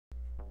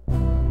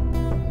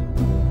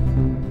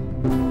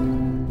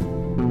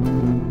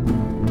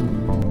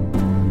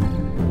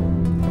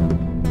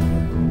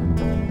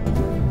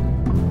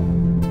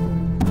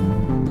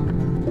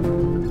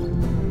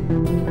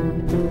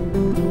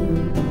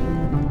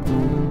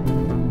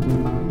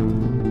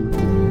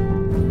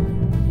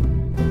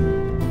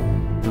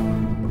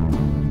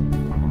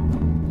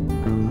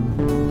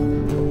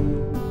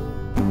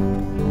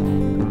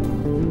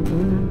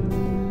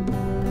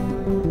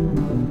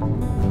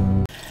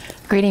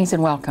Greetings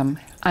and welcome.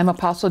 I'm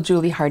Apostle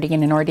Julie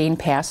Hartigan, an ordained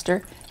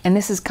pastor, and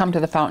this is Come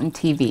to the Fountain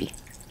TV.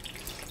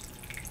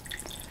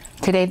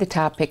 Today the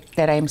topic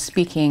that I'm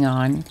speaking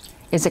on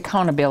is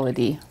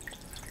accountability.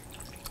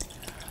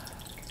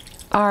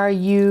 Are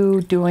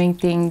you doing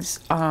things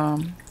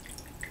in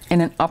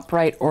an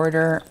upright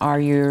order?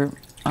 Are you,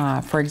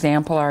 for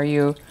example, are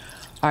you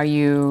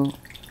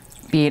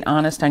being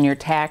honest on your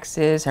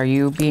taxes? Are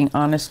you being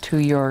honest to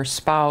your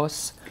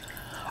spouse?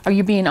 Are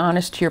you being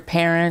honest to your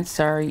parents?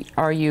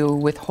 Are you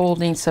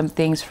withholding some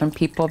things from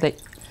people that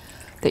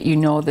you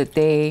know that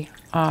they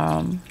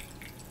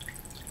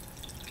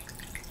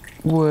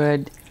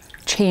would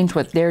change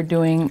what they're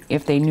doing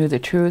if they knew the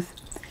truth?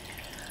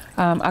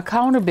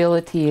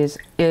 Accountability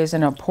is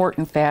an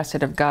important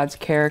facet of God's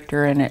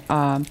character,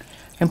 and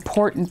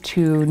important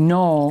to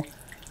know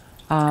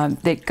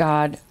that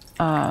God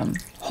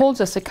holds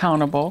us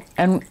accountable,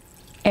 and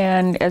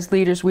as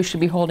leaders we should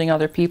be holding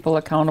other people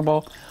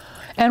accountable.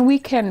 And we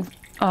can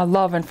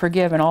love and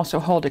forgive and also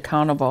hold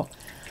accountable.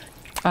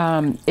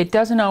 It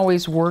doesn't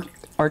always work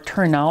or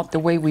turn out the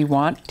way we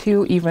want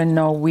to, even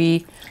though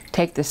we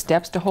take the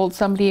steps to hold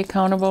somebody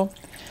accountable.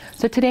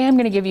 So today I'm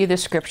going to give you the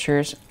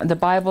scriptures, the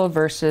Bible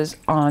verses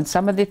on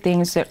some of the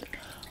things that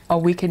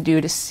we can do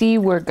to see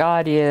where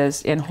God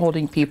is in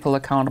holding people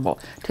accountable,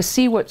 to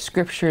see what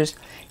scriptures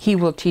He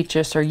will teach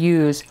us or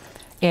use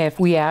if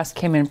we ask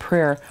Him in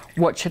prayer,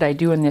 what should I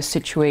do in this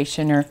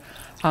situation? Or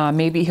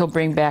maybe He'll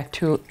bring back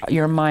to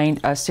your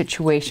mind a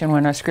situation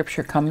when a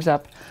scripture comes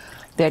up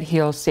that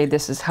He'll say,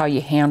 this is how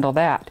you handle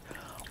that.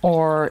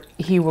 Or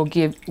He will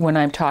give, when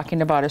I'm talking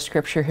about a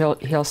scripture,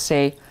 He'll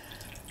say,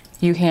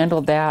 you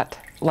handle that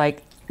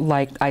like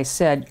I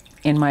said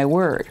in my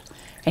word.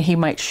 And He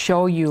might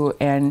show you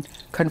and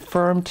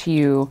confirm to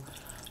you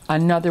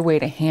another way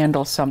to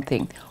handle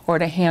something, or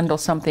to handle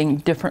something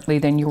differently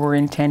than you were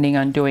intending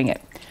on doing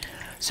it.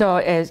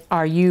 So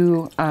are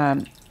you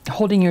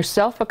holding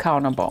yourself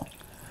accountable?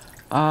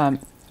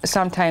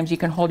 Sometimes you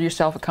can hold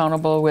yourself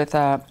accountable with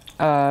a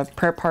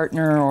prayer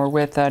partner or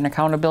with an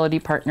accountability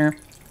partner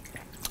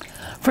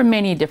for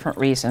many different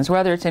reasons,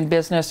 whether it's in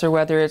business or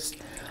whether it's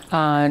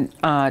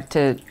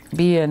to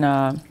be in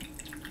a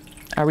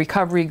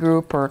recovery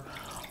group,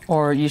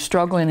 or you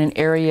struggle in an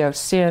area of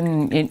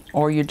sin,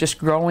 or you're just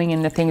growing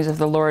in the things of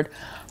the Lord.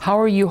 How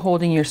are you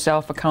holding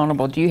yourself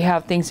accountable? Do you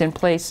have things in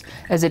place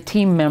as a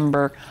team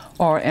member,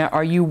 or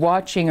are you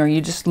watching, or are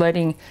you just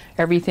letting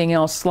everything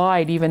else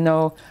slide, even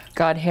though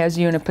God has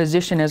you in a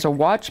position as a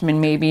watchman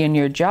maybe in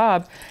your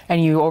job,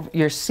 and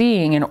you're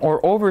seeing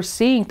or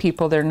overseeing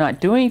people that are not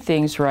doing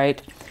things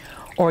right,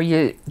 or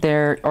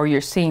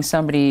you're seeing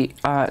somebody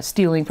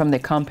stealing from the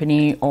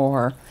company,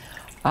 or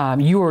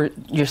you're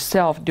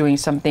yourself doing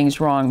some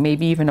things wrong,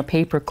 maybe even a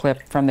paper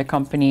clip from the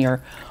company,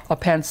 or a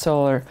pencil,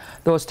 or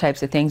those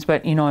types of things.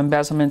 But you know,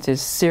 embezzlement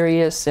is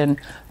serious, and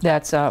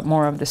that's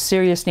more of the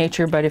serious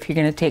nature. But if you're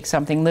going to take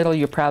something little,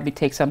 you probably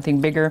take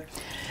something bigger.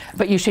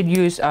 But you should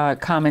use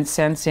common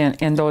sense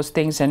in those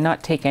things, and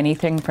not take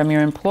anything from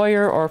your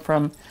employer or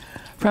from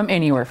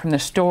anywhere, from the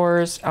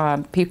stores.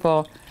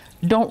 People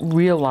don't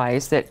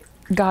realize that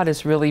God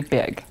is really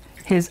big.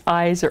 His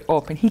eyes are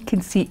open. He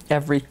can see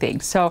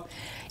everything. So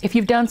if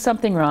you've done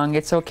something wrong,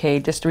 it's okay.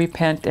 Just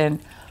repent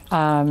and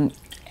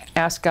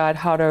ask God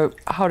how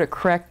to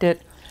correct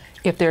it,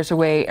 if there's a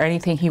way or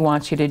anything He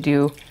wants you to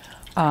do,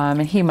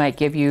 and He might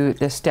give you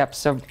the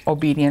steps of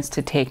obedience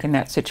to take in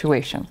that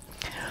situation.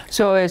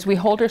 So as we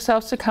hold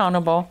ourselves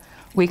accountable,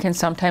 we can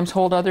sometimes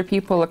hold other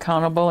people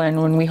accountable, and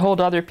when we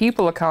hold other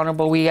people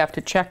accountable, we have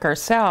to check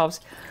ourselves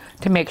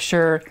to make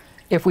sure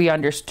if we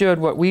understood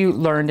what we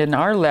learned in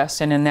our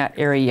lesson in that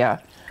area.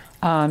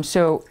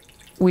 So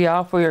we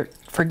offer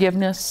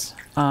forgiveness,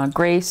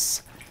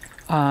 grace,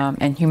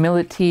 and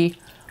humility.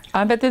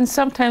 But then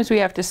sometimes we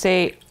have to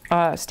say,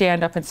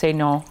 stand up and say,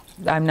 no,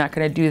 I'm not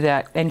going to do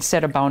that, and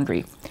set a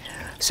boundary.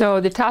 So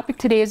the topic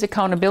today is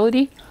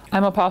accountability.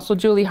 I'm Apostle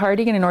Julie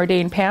Hartigan, an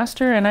ordained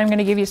pastor, and I'm going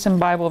to give you some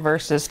Bible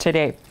verses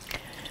today.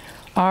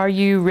 Are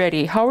you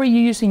ready? How are you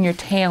using your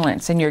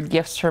talents and your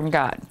gifts from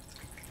God?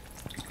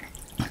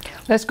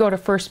 Let's go to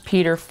 1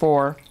 Peter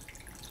 4,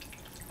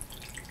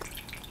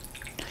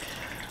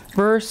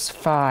 verse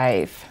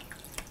 5.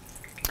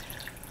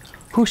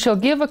 Who shall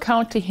give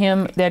account to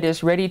Him that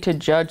is ready to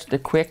judge the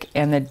quick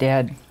and the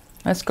dead.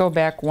 Let's go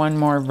back one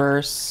more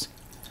verse.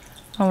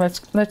 Oh,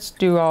 let's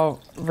do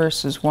all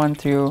verses 1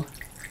 through.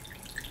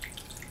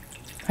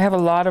 I have a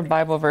lot of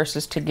Bible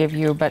verses to give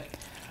you, but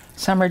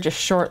some are just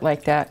short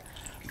like that.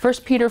 1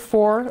 Peter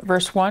 4,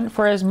 verse 1.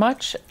 For as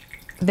much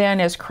then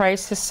as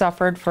Christ has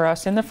suffered for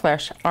us in the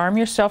flesh, arm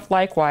yourself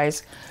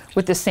likewise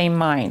with the same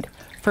mind.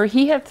 For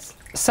He hath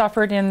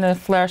suffered in the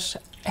flesh,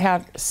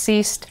 hath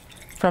ceased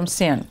from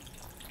sin.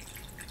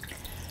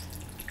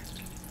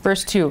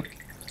 Verse 2,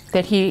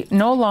 that He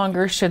no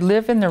longer should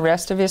live in the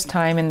rest of His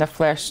time in the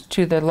flesh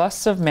to the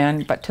lusts of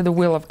men, but to the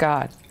will of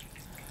God.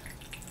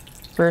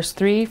 Verse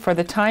 3, for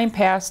the time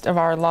past of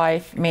our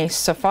life may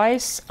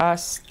suffice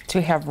us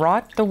to have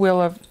wrought the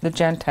will of the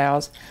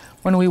Gentiles,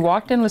 when we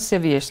walked in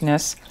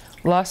lasciviousness,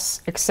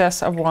 lusts,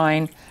 excess of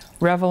wine,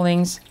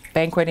 revelings,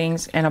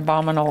 banquetings, and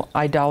abominable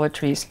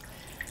idolatries.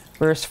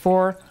 Verse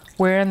 4,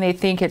 wherein they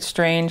think it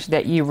strange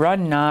that ye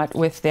run not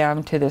with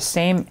them to the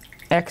same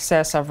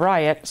excess of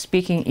riot,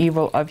 speaking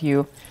evil of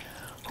you,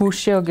 who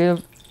shall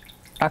give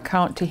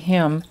account to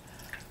him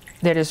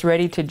that is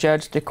ready to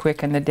judge the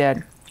quick and the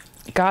dead.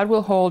 God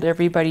will hold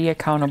everybody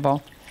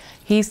accountable.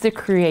 He's the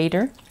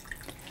creator.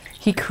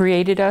 He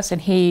created us,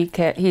 and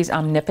he's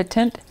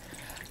omnipotent.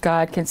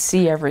 God can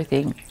see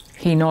everything.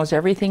 He knows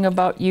everything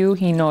about you.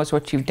 He knows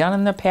what you've done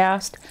in the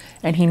past,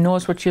 and he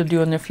knows what you'll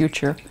do in the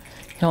future.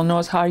 He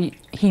knows how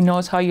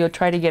you'll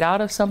try to get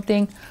out of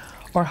something,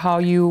 or how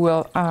you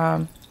will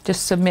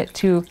just submit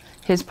to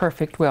his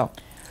perfect will.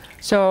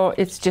 So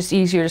it's just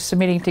easier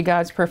submitting to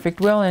God's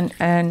perfect will,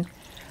 and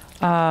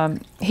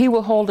he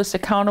will hold us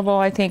accountable.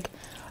 I think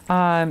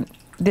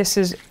this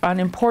is an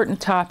important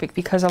topic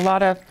because a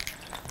lot of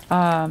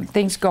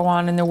things go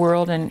on in the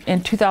world. And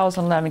in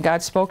 2011,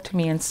 God spoke to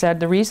me and said,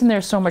 the reason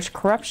there's so much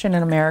corruption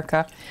in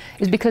America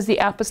is because the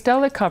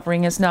apostolic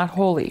covering is not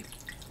holy.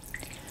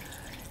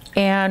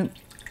 And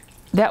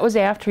that was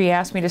after he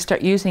asked me to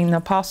start using the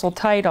apostle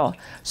title.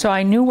 So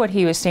I knew what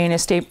he was saying.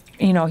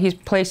 He's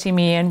placing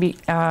me in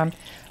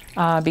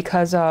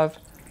because of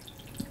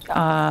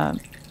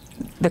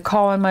the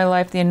call on my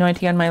life, the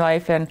anointing on my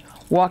life, and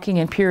walking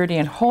in purity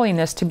and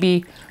holiness, to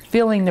be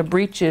filling the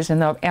breaches in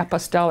the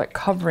apostolic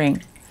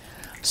covering,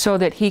 so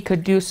that he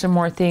could do some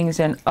more things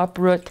and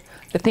uproot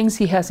the things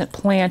he hasn't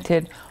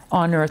planted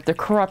on earth, the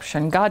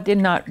corruption. God did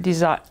not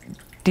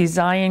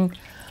design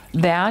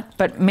that,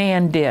 but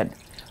man did.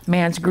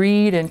 Man's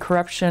greed and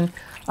corruption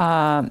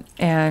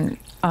and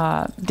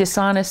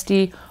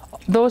dishonesty,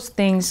 those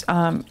things,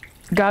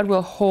 God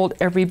will hold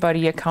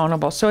everybody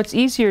accountable. So it's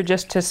easier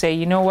just to say,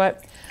 you know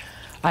what,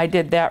 I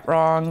did that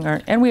wrong,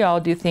 and we all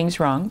do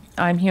things wrong.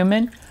 I'm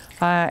human.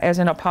 As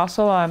an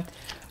apostle,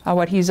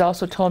 what he's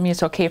also told me,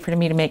 it's okay for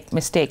me to make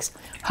mistakes.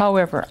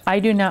 However, I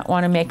do not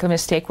want to make a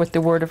mistake with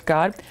the Word of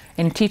God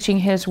in teaching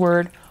his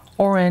Word,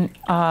 or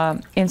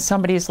in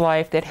somebody's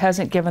life that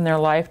hasn't given their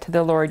life to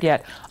the Lord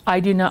yet. I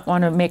do not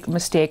want to make a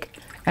mistake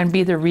and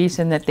be the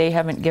reason that they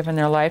haven't given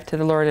their life to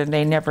the Lord and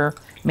they never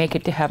make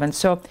it to heaven.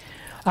 So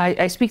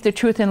I speak the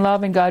truth in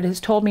love, and God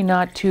has told me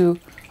not to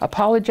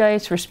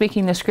apologize for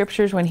speaking the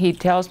scriptures when he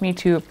tells me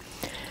to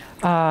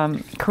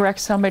correct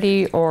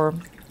somebody or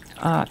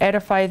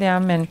edify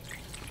them and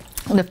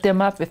lift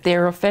them up if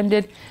they're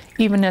offended.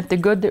 Even at the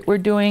good that we're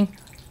doing,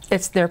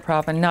 it's their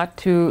problem, not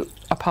to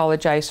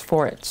apologize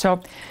for it.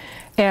 So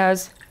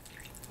as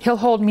he'll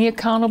hold me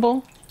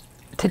accountable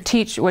to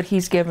teach what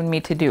he's given me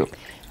to do.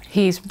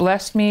 He's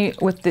blessed me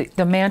with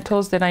the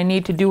mantles that I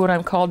need to do what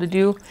I'm called to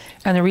do,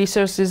 and the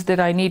resources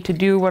that I need to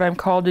do what I'm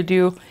called to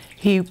do,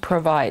 he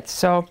provides.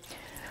 So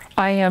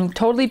I am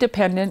totally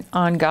dependent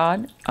on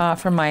God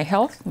for my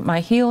health,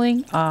 my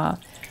healing,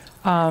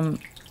 my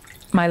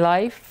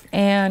life,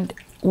 and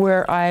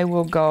where I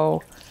will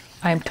go.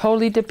 I'm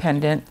totally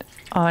dependent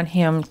on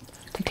him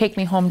to take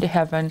me home to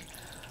heaven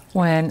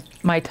when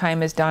my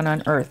time is done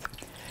on earth.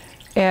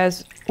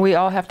 As we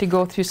all have to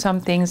go through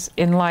some things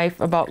in life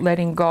about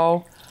letting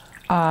go,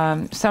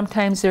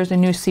 sometimes there's a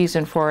new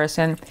season for us,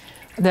 and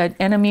the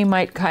enemy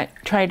might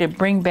try to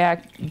bring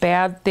back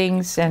bad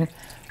things and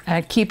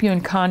keep you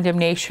in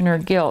condemnation or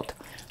guilt.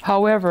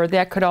 However,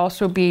 that could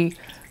also be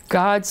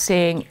God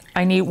saying,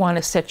 I want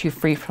to set you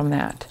free from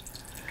that.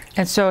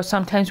 And so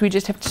sometimes we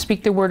just have to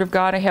speak the word of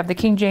God. I have the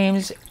King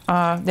James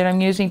that I'm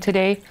using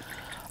today.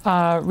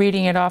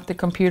 Reading it off the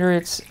computer,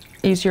 it's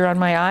easier on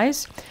my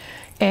eyes.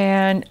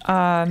 And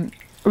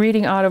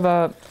reading out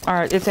of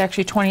it's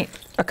actually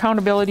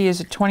accountability is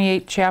a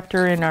 28th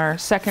chapter in our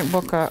second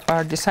book,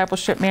 our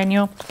discipleship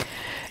manual.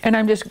 And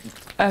I'm just,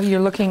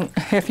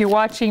 if you're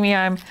watching me,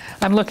 I'm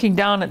looking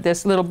down at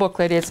this little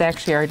booklet. It's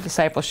actually our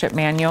discipleship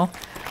manual,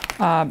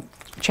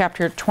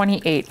 chapter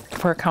 28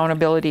 for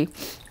accountability.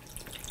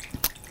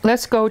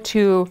 Let's go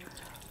to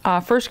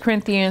 1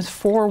 Corinthians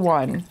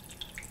 4:1.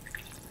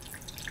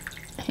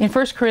 In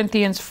 1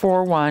 Corinthians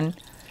 4:1,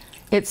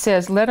 it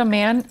says, let a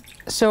man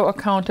so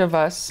account of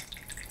us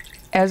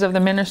as of the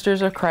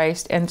ministers of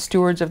Christ and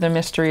stewards of the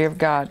mystery of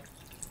God.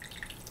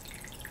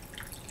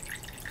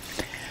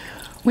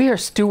 We are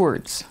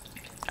stewards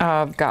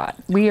of God.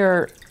 We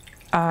are,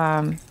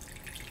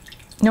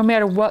 no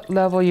matter what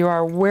level you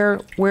are,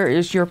 where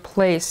is your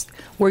place,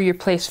 where your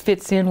place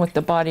fits in with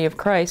the body of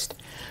Christ,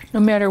 no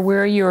matter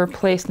where you are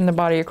placed in the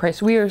body of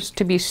Christ, we are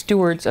to be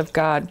stewards of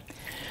God,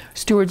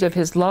 stewards of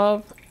his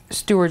love,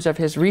 stewards of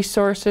his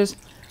resources,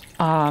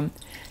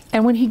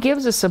 and when he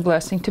gives us a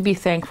blessing, to be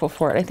thankful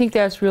for it. I think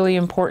that's really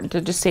important,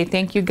 to just say,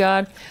 thank you,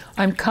 God.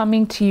 I'm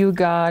coming to you,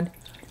 God,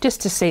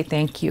 just to say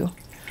thank you.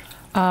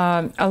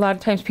 A lot of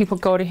times people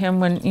go to him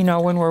when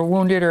we're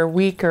wounded or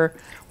weak or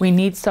we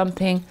need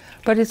something,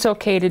 but it's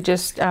okay to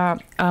just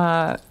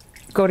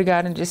go to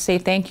God and just say,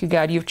 thank you,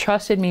 God. You've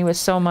trusted me with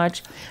so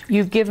much.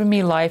 You've given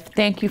me life.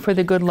 Thank you for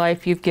the good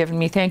life you've given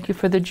me. Thank you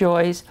for the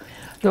joys,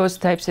 those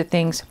types of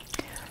things.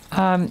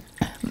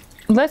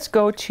 Let's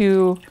go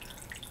to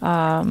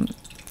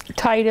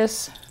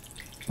Titus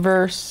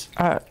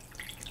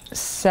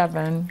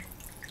 7.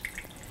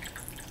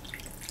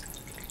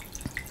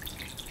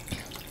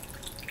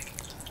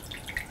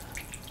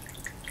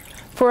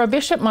 For a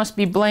bishop must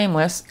be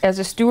blameless as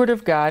a steward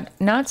of God,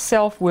 not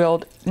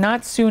self-willed,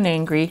 not soon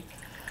angry,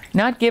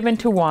 not given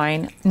to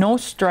wine, no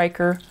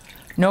striker,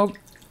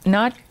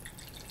 not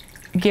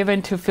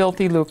given to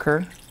filthy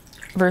lucre.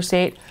 Verse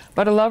 8,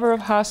 but a lover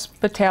of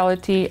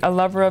hospitality, a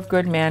lover of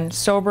good men,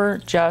 sober,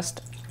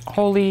 just,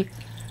 holy,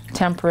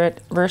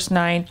 temperate. Verse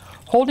 9,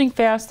 holding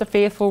fast the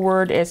faithful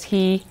word as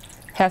he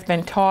hath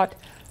been taught,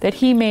 that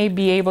he may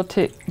be able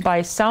to,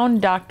 by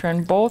sound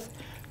doctrine, both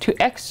to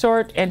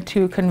exhort and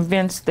to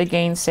convince the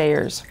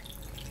gainsayers.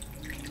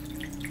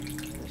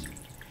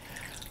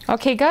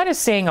 Okay, God is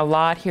saying a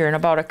lot here and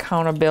about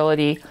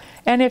accountability.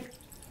 And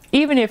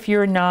even if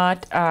you're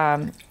not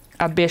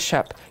a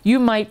bishop, you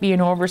might be an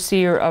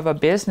overseer of a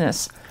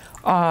business.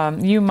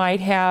 You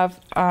might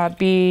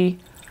be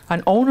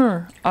an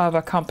owner of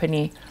a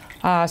company,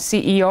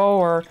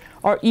 CEO,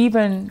 or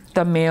even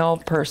the male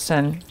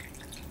person.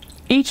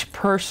 Each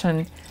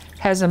person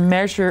has a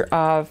measure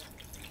of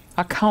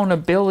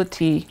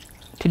accountability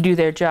to do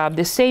their job.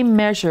 The same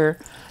measure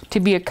to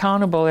be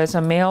accountable as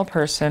a male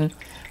person,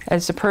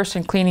 as the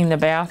person cleaning the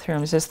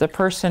bathrooms, as the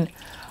person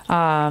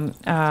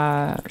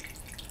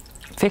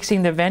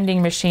fixing the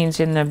vending machines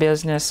in the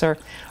business, or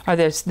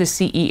the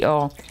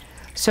CEO.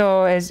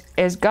 So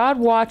as God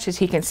watches,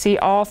 he can see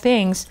all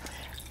things.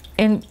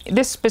 In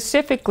this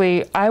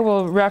specifically, I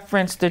will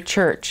reference the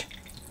church.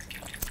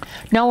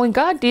 Now, when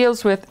God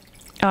deals with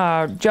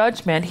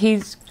judgment,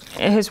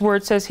 his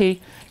word says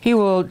he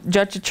will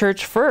judge the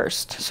church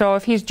first. So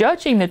if he's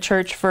judging the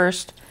church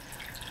first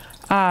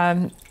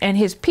and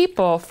his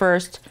people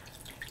first,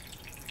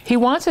 he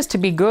wants us to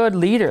be good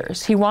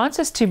leaders. He wants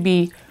us to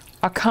be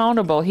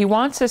accountable. He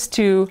wants us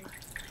to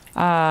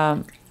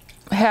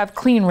have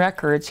clean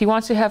records. He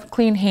wants to have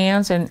clean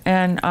hands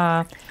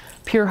and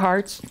pure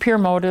hearts, pure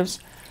motives.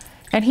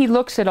 And he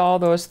looks at all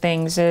those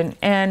things.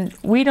 And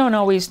we don't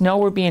always know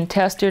we're being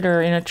tested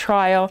or in a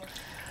trial.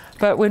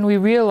 But when we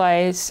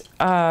realize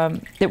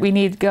that we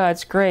need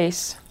God's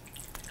grace,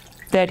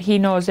 that he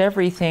knows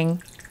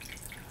everything,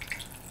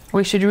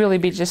 we should really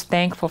be just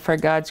thankful for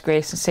God's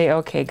grace and say,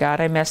 okay,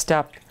 God, I messed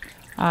up.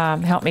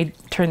 Help me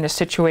turn this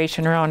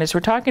situation around. As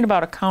we're talking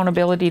about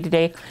accountability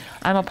today,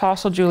 I'm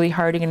Apostle Julie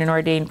Hartigan, an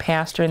ordained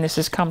pastor, and this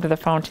has Come to the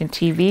Fountain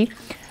TV.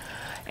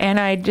 And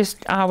I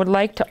just would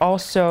like to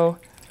also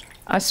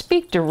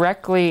speak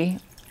directly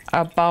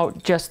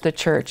about just the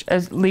church.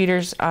 As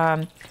leaders,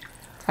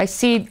 I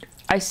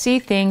see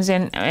things,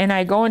 and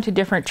I go into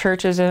different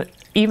churches,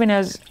 even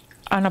as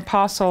an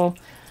apostle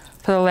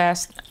for the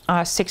last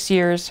 6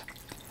 years.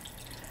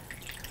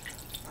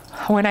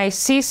 When I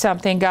see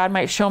something, God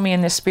might show me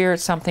in the spirit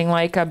something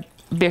like a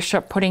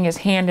bishop putting his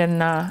hand in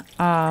the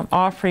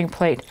offering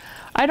plate.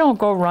 I don't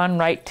go run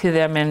right to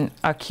them and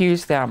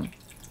accuse them.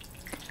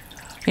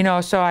 You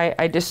know, so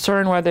I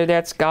discern whether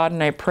that's God,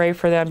 and I pray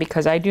for them,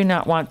 because I do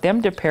not want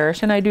them to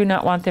perish, and I do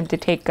not want them to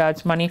take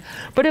God's money.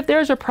 But if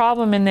there's a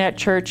problem in that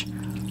church,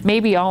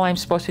 maybe all I'm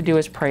supposed to do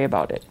is pray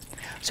about it.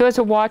 So as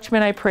a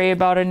watchman, I pray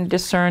about it and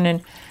discern,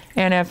 and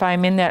if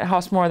I'm in that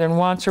house more than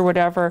once or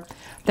whatever,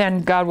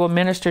 then God will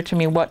minister to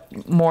me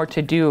what more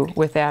to do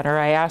with that, or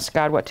I ask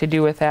God what to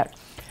do with that.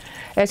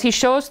 As he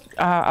shows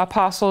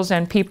apostles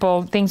and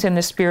people things in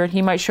the spirit,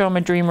 he might show them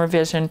a dream or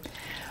vision.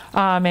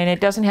 And it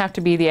doesn't have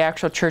to be the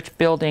actual church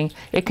building.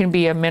 It can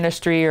be a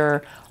ministry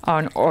or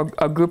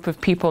a group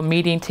of people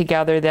meeting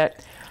together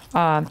that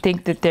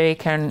think that they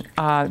can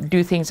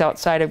do things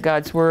outside of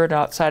God's word,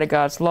 outside of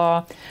God's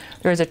law.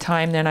 There was a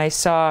time then I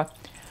saw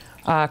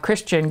a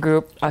Christian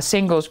group, a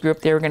singles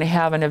group. They were going to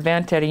have an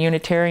event at a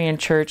Unitarian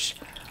church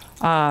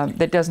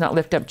that does not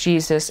lift up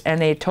Jesus,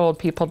 and they told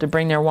people to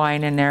bring their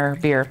wine and their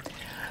beer.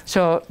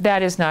 So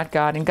that is not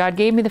God. And God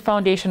gave me the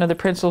foundation of the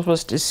principles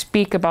was to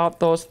speak about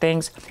those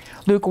things.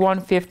 Luke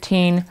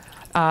 1:15,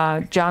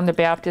 John the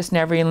Baptist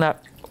never even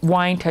let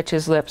wine touch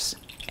his lips.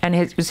 And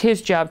it was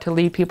his job to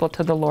lead people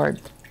to the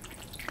Lord.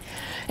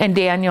 And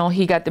Daniel,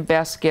 he got the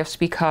best gifts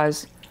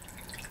because,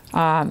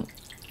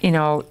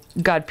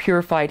 God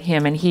purified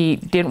him, and he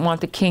didn't want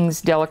the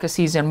king's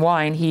delicacies and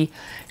wine.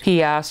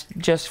 He asked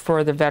just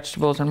for the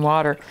vegetables and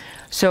water.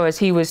 So as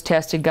he was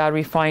tested, God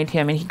refined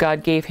him, and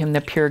God gave him the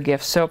pure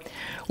gifts. So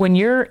when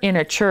you're in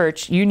a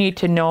church, you need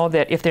to know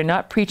that if they're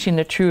not preaching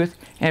the truth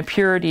and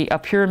purity, a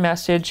pure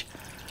message,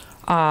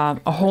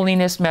 a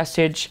holiness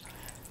message,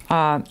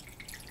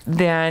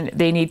 then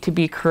they need to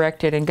be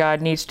corrected, and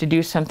God needs to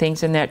do some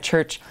things in that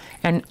church.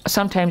 And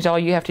sometimes all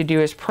you have to do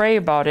is pray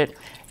about it,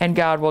 and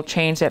God will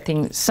change that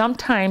thing.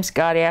 Sometimes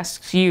God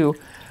asks you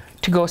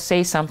to go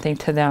say something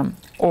to them.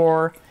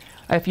 Or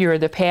if you're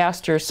the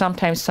pastor,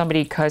 sometimes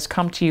somebody has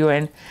come to you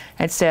and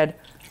said,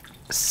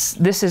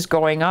 this is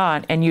going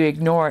on, and you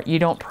ignore it. You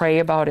don't pray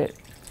about it.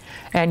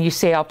 And you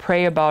say, I'll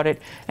pray about it,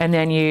 and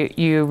then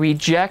you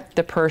reject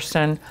the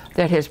person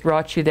that has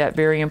brought you that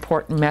very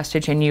important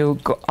message, and you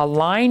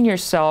align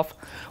yourself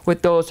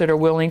with those that are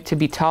willing to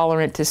be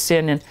tolerant to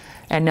sin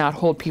and not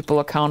hold people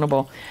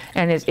accountable.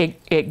 And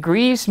it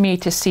grieves me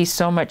to see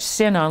so much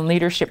sin on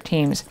leadership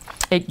teams.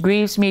 It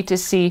grieves me to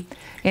see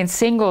in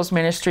singles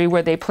ministry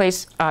where they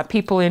place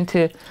people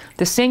into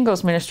the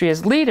singles ministry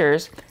as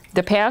leaders,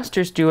 the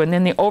pastors do, and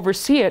then they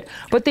oversee it,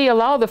 but they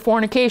allow the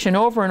fornication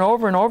over and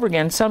over and over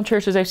again. Some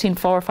churches I've seen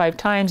 4 or 5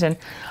 times, and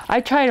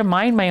I try to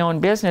mind my own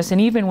business, and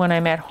even when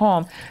I'm at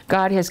home,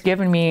 God has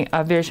given me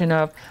a vision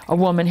of a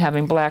woman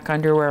having black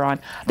underwear on.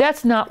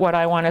 That's not what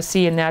I want to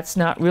see, and that's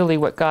not really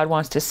what God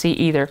wants to see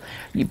either.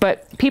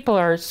 But people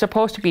are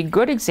supposed to be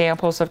good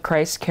examples of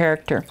Christ's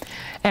character.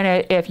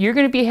 And if you're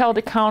going to be held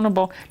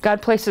accountable,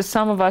 God places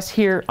some of us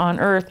here on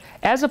earth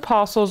as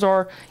apostles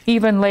or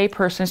even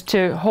laypersons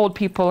to hold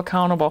people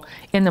accountable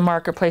in the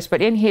marketplace.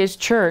 But in His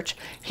church,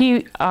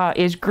 He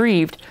is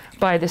grieved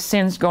by the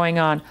sins going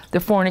on, the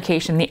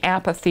fornication, the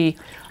apathy,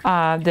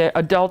 the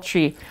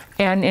adultery.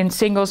 And in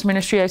singles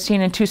ministry, I've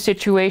seen in 2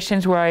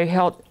 situations where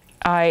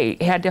I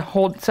had to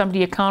hold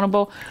somebody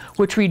accountable,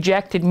 which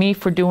rejected me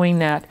for doing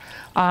that.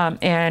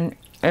 And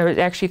there was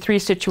actually 3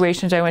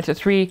 situations. I went to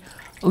 3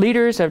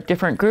 leaders of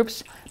different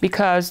groups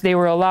because they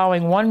were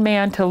allowing one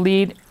man to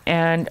lead,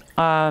 and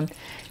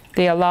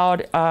they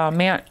allowed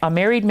a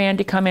married man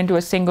to come into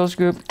a singles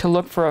group to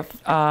look for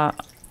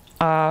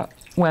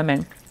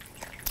women.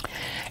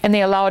 And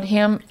they allowed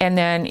him, and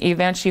then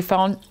eventually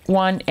found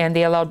one, and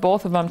they allowed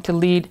both of them to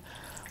lead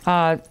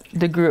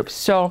the groups.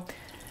 So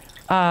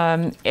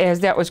as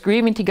that was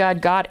grieving to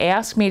God, God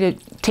asked me to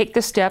take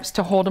the steps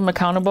to hold him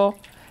accountable,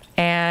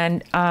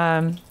 and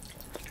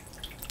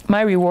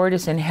my reward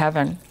is in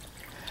heaven.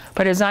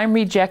 But as I'm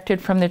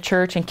rejected from the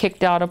church and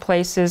kicked out of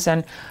places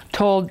and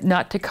told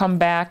not to come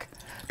back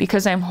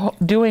because I'm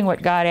doing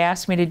what God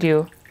asked me to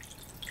do,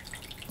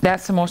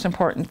 that's the most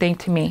important thing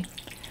to me.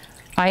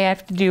 I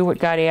have to do what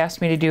God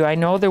asked me to do. I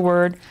know the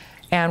Word,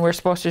 and we're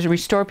supposed to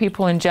restore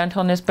people in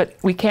gentleness, but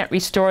we can't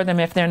restore them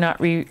if they're not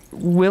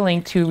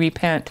willing to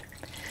repent.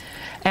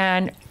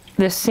 And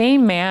the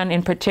same man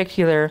in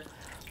particular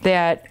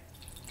that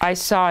I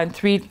saw in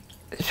three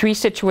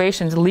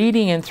situations,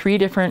 leading in 3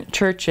 different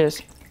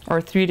churches, or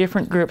 3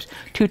 different groups,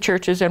 2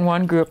 churches and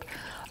 1 group,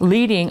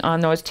 leading on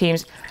those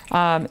teams,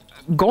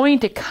 going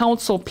to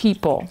counsel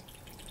people,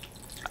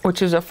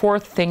 which is a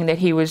 4th thing that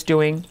he was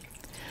doing,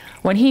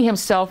 when he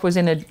himself was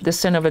in the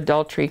sin of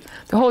adultery.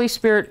 The Holy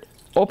Spirit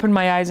opened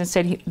my eyes and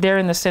said, they're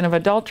in the sin of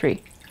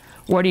adultery.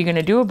 What are you going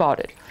to do about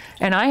it?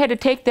 And I had to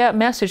take that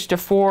message to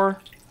 3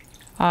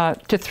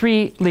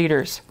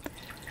 leaders.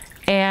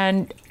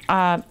 And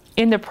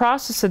in the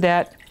process of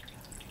that,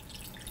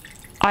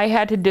 I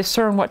had to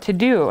discern what to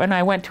do. And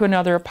I went to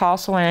another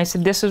apostle and I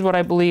said, this is what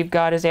I believe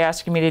God is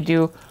asking me to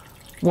do.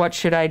 What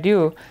should I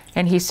do?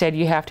 And he said,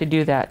 you have to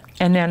do that.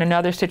 And then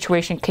another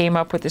situation came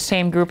up with the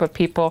same group of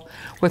people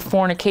with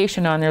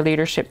fornication on their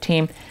leadership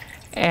team.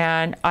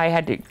 And I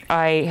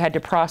had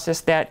to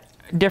process that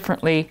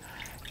differently.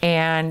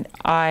 And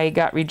I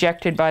got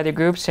rejected by the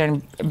groups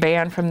and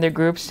banned from the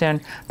groups, and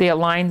they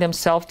aligned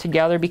themselves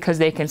together because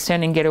they can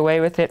sin and get away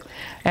with it.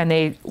 And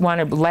they want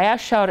to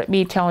lash out at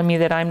me, telling me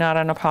that I'm not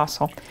an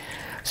apostle.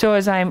 So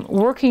as I'm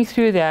working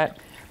through that,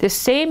 the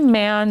same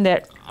man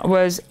that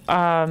was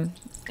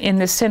in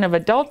the sin of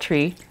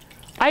adultery,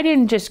 I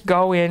didn't just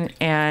go in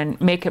and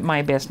make it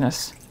my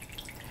business.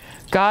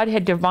 God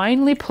had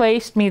divinely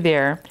placed me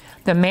there.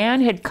 The man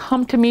had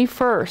come to me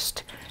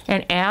first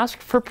and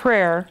asked for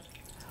prayer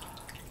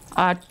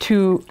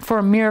for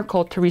a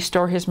miracle to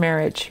restore his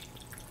marriage.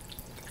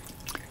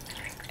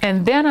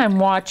 And then I'm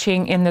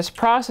watching in this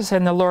process,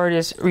 and the Lord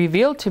has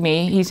revealed to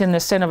me he's in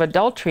the sin of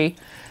adultery,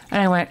 and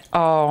I went,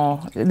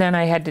 oh. Then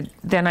I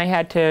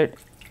had to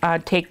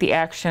take the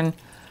action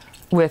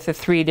with the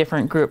 3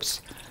 different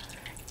groups.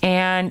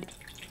 And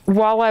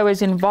while I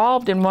was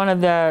involved in one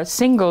of the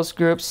singles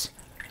groups,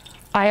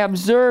 I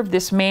observed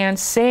this man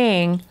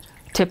saying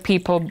to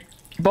people,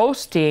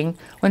 boasting,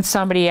 when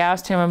somebody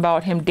asked him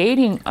about him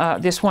dating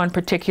this one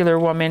particular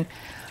woman,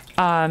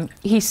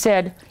 he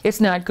said,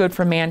 it's not good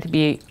for man to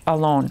be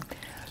alone.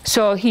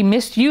 So he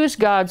misused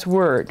God's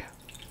word,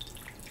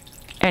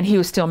 and he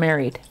was still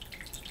married.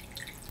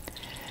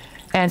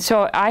 And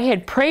so I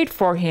had prayed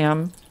for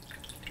him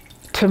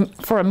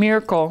for a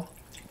miracle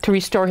to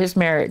restore his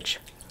marriage.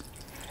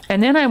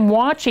 And then I'm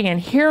watching and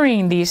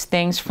hearing these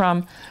things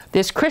from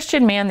this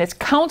Christian man that's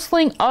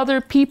counseling other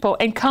people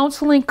and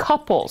counseling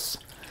couples.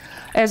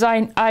 As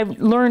I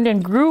learned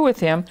and grew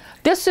with him,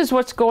 this is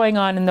what's going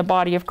on in the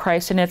body of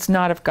Christ, and it's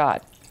not of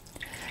God.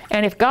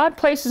 And if God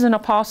places an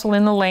apostle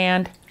in the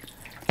land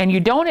and you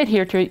don't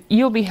adhere to it,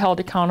 you'll be held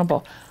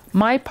accountable.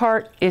 My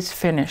part is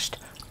finished.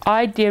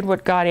 I did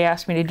what God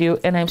asked me to do,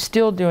 and I'm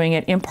still doing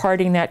it,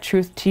 imparting that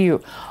truth to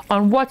you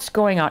on what's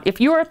going on. If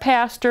you're a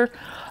pastor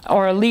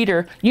or a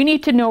leader, you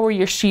need to know where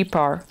your sheep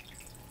are.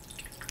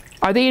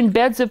 Are they in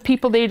beds of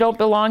people they don't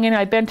belong in?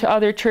 I've been to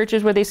other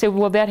churches where they say,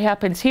 well, that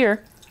happens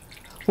here.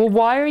 Well,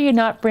 why are you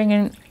not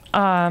bringing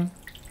them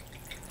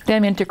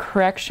into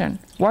correction?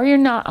 Why are you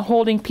not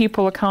holding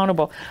people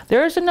accountable?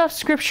 There's enough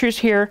scriptures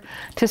here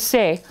to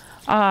say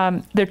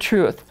the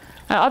truth.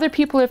 Other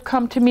people have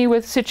come to me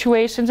with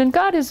situations, and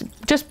God has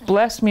just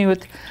blessed me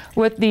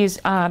with these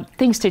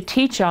things to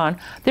teach on.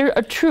 They're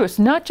a truth,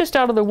 not just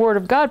out of the Word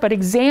of God, but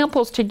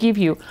examples to give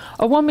you.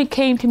 A woman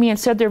came to me and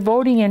said they're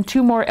voting in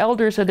 2 more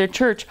elders of their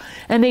church,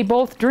 and they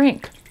both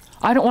drink.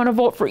 I don't want to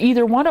vote for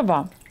either one of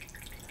them.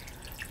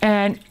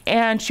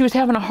 And she was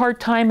having a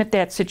hard time at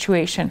that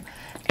situation.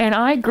 And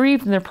I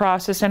grieved in the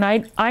process, and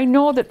I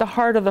know that the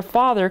heart of the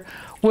Father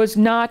was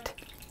not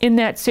in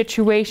that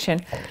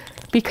situation,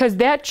 because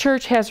that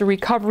church has a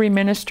recovery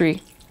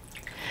ministry.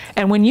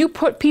 And when you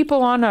put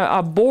people on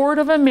a board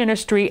of a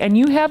ministry, and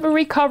you have a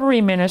recovery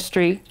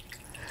ministry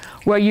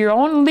where your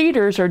own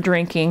leaders are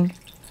drinking,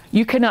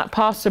 you cannot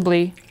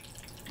possibly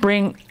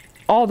bring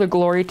all the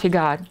glory to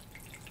God.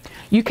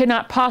 You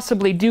cannot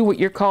possibly do what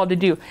you're called to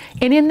do.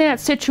 And in that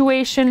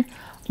situation,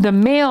 the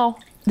male,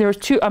 there was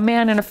a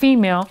man and a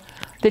female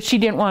that she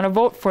didn't want to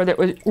vote for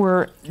that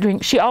were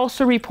drinking. She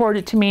also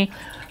reported to me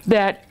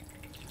that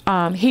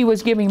he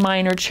was giving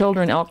minor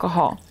children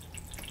alcohol.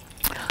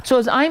 So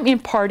as I'm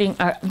imparting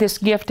this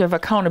gift of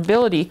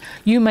accountability,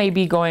 you may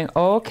be going,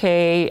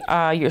 okay,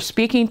 you're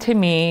speaking to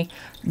me.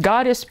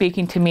 God is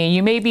speaking to me.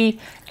 You may be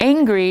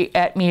angry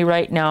at me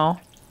right now,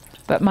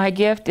 but my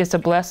gift is a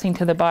blessing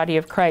to the body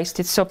of Christ.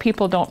 It's so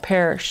people don't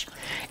perish.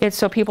 It's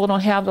so people don't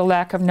have the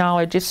lack of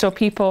knowledge. It's so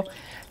people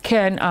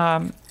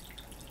can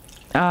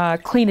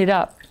clean it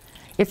up.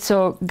 It's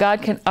so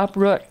God can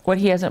uproot what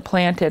He hasn't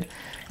planted.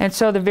 And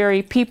so the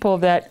very people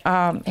that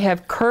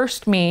have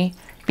cursed me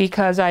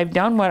because I've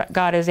done what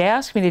God has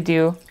asked me to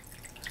do,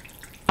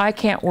 I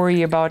can't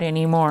worry about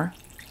anymore.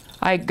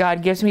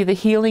 God gives me the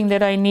healing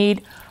that I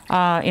need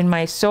in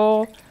my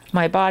soul,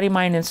 my body,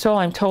 mind, and soul.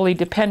 I'm totally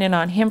dependent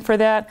on Him for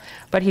that,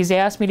 but He's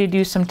asked me to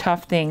do some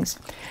tough things.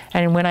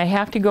 And when I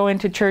have to go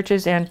into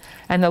churches and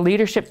the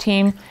leadership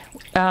team,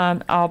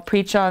 I'll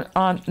preach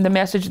on the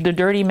message, the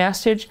dirty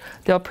message.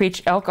 They'll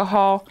preach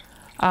alcohol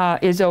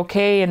is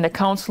okay in the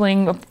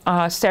counseling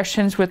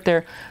sessions with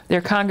their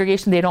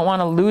congregation. They don't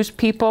want to lose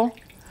people,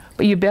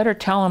 but you better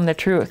tell them the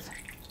truth.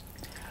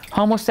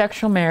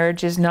 Homosexual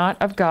marriage is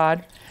not of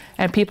God,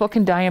 and people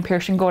can die and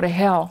perish and go to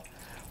hell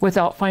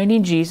without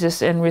finding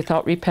Jesus and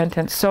without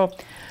repentance. So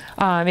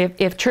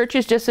if church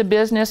is just a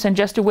business and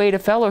just a way to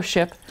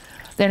fellowship,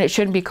 then it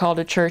shouldn't be called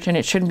a church, and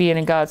it shouldn't be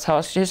in God's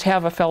house. Just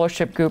have a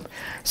fellowship group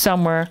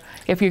somewhere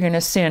if you're going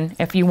to sin.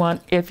 If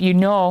you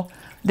know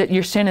that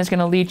your sin is going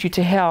to lead you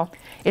to hell,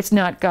 it's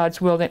not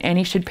God's will that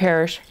any should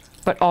perish,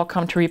 but all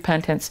come to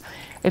repentance.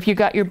 If you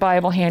got your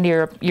Bible handy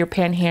or your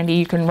pen handy,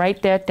 you can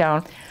write that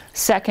down.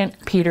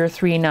 2 Peter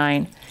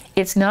 3:9.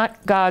 It's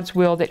not God's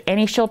will that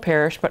any shall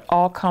perish, but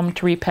all come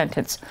to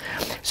repentance.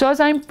 So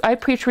as I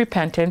preach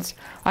repentance,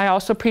 I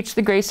also preach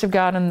the grace of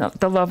God and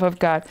the love of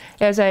God.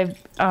 As I've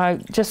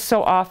just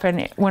so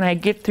often, when I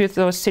get through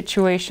those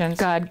situations,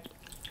 God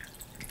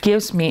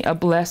gives me a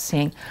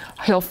blessing.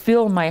 He'll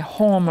fill my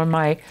home or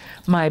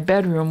my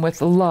bedroom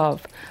with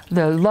love,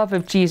 the love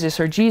of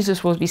Jesus, or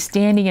Jesus will be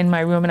standing in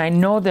my room, and I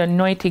know the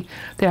anointing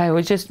that I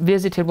was just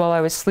visited while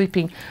I was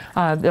sleeping,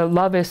 the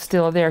love is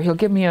still there. He'll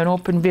give me an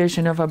open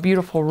vision of a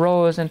beautiful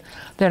rose, and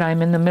that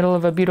I'm in the middle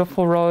of a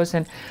beautiful rose,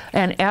 and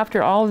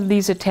after all of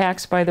these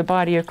attacks by the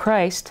body of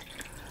Christ,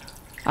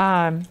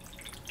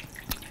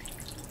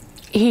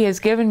 He has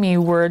given me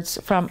words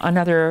from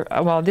another,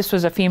 well, this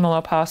was a female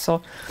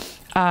apostle,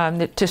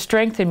 to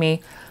strengthen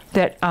me,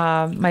 that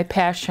my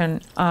passion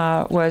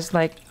was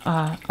like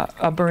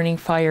a burning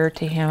fire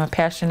to Him, a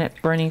passionate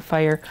burning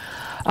fire.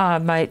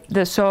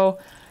 So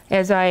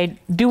as I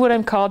do what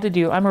I'm called to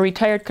do, I'm a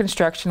retired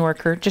construction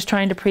worker, just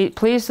trying to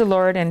please the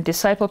Lord and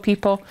disciple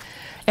people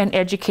and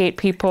educate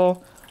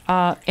people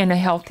in a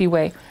healthy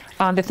way.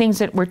 The things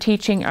that we're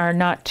teaching are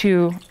not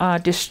to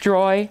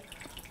destroy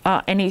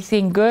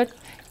anything good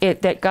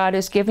that God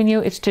has given you.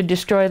 It's to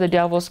destroy the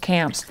devil's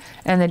camps,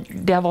 and the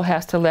devil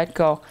has to let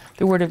go.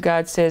 The Word of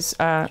God says,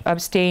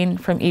 abstain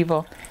from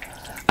evil.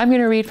 I'm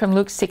going to read from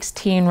Luke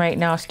 16 right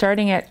now,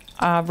 starting at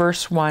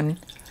verse 1.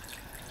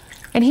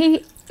 And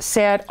He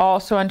said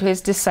also unto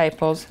His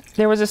disciples,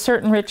 there was a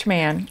certain rich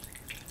man,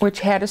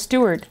 which had a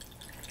steward,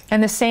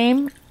 and the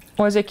same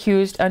was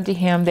accused unto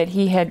him that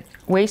he had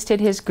wasted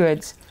his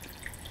goods.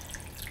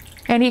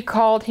 And he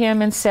called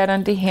him and said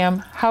unto him,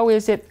 how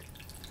is it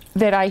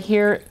that I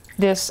hear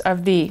this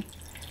of thee?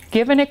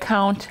 Give an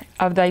account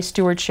of thy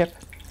stewardship,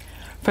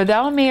 for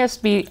thou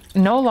mayest be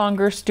no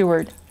longer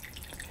steward.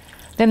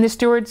 Then the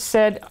steward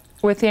said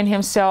within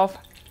himself,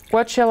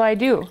 what shall I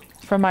do?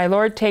 For my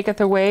Lord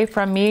taketh away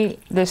from me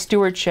the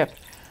stewardship.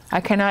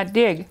 I cannot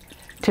dig.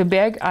 To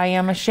beg I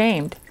am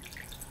ashamed.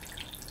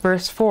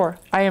 Verse 4,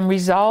 I am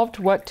resolved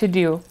what to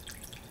do,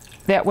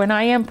 that when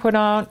I am put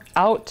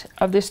out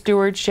of the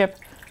stewardship,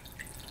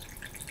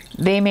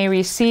 they may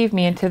receive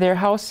me into their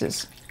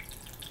houses.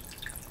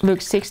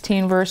 Luke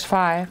 16, verse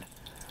 5.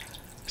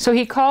 So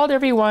he called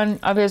every one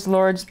of his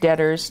Lord's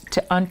debtors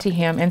unto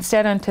him, and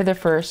said unto the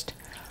first,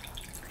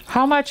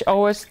 how much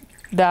owest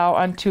thou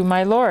unto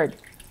my Lord?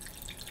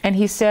 And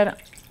he said,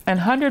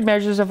 100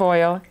 measures of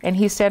oil. And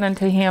he said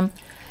unto him,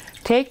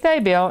 take thy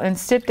bill, and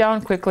sit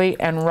down quickly,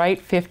 and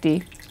write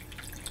 50.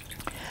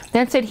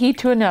 Then said he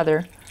to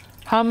another,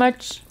 How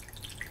much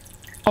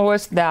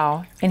owest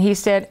thou? And he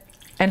said,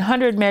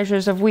 100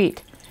 measures of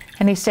wheat.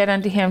 And he said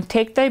unto him,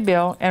 Take thy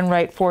bill, and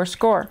write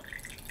 80.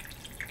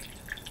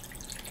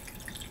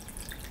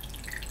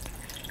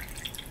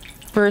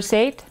 Verse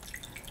 8,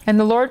 And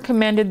the Lord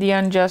commended the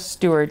unjust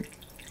steward,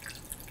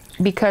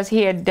 because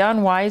he had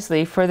done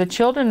wisely, for the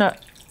children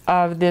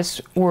of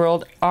this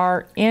world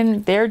are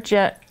in their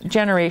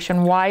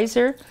generation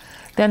wiser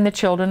than the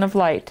children of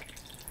light.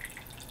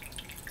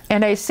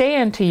 And I say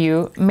unto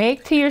you,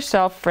 make to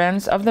yourself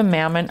friends of the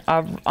mammon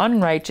of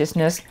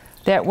unrighteousness,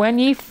 that when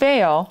ye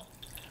fail,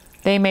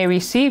 they may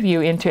receive you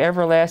into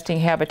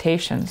everlasting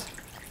habitations.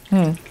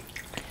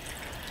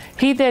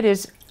 He that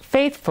is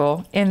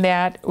faithful in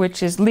that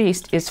which is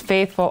least is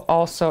faithful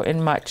also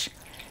in much.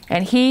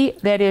 And he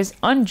that is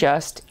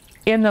unjust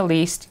in the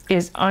least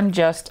is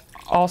unjust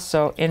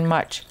also in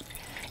much.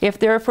 If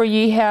therefore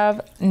ye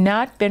have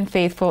not been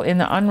faithful in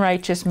the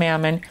unrighteous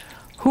mammon,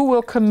 who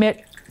will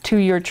commit to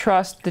your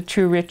trust the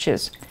true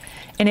riches?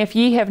 And if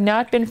ye have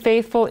not been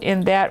faithful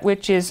in that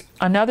which is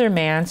another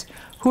man's,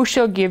 who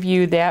shall give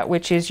you that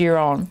which is your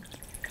own?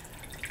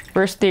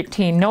 Verse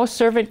 13, No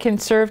servant can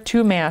serve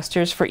two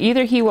masters, for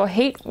either he will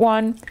hate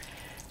one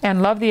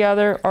and love the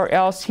other, or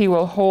else he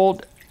will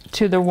hold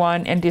to the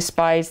one and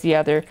despise the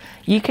other.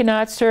 Ye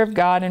cannot serve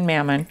God and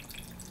mammon.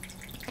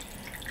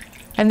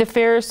 And the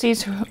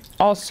Pharisees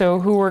also,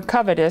 who were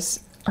covetous,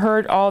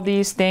 heard all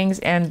these things,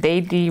 and they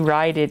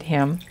derided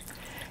him.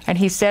 And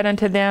he said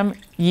unto them,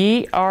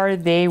 Ye are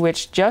they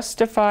which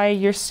justify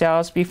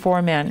yourselves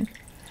before men.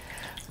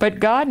 But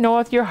God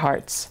knoweth your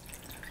hearts.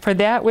 For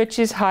that which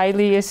is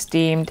highly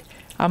esteemed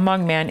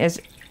among men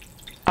is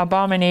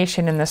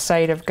abomination in the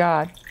sight of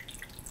God.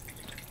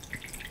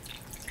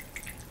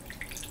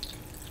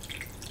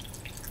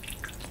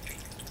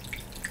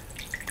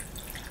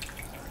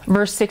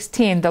 Verse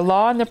 16, The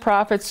law and the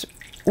prophets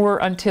were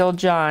until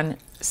John.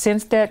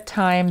 Since that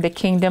time the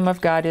kingdom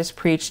of God is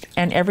preached,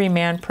 and every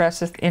man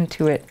presseth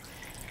into it.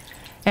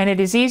 And it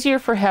is easier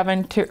for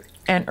heaven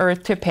and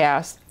earth to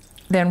pass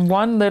than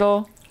one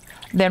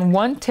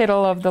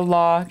tittle of the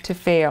law to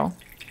fail.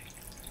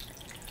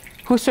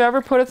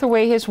 Whosoever putteth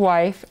away his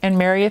wife, and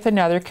marrieth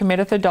another,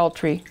 committeth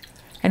adultery.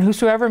 And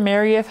whosoever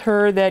marrieth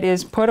her that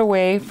is put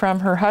away from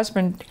her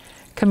husband,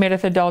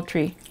 committeth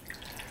adultery.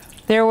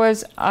 There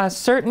was a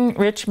certain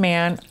rich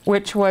man,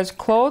 which was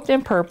clothed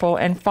in purple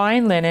and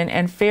fine linen,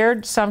 and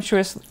fared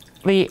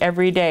sumptuously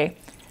every day.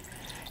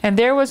 And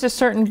there was a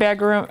certain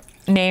beggar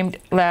named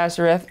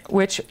Lazarus,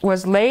 which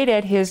was laid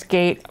at his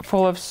gate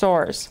full of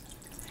sores,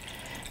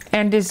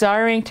 and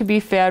desiring to be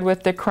fed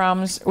with the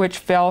crumbs which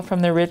fell from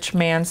the rich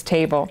man's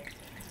table.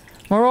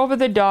 Moreover,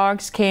 the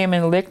dogs came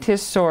and licked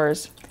his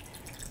sores.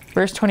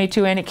 Verse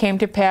 22, And it came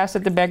to pass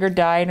that the beggar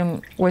died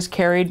and was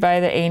carried by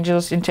the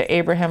angels into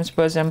Abraham's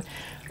bosom.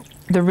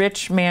 The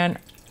rich man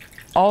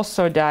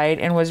also died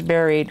and was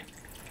buried.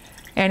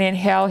 And in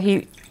hell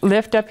he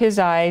lift up his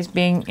eyes,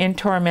 being in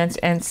torments,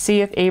 and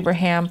seeth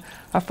Abraham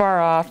afar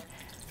off,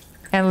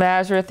 and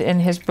Lazarus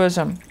in his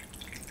bosom.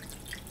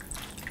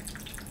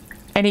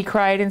 And he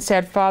cried and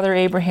said, Father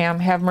Abraham,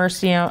 have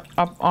mercy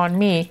on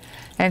me,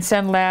 and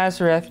send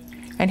Lazarus,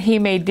 and he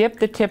may dip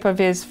the tip of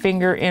his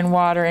finger in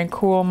water and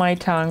cool my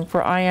tongue,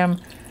 for I am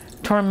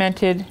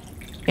tormented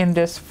in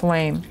this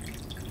flame.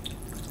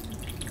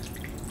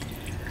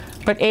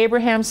 But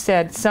Abraham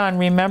said, Son,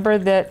 remember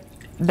that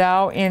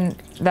thou in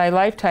thy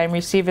lifetime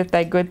receivest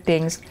thy good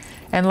things,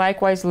 and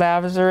likewise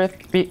Lazarus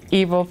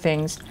evil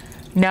things.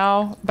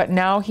 But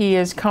now he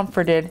is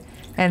comforted,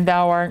 and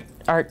thou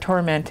art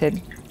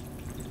tormented.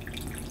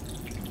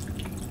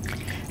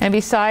 And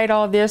beside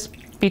all this,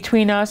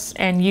 between us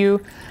and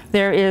you,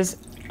 there is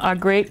a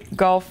great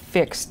gulf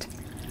fixed,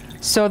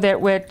 so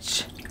that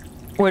which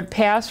would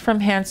pass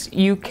from hence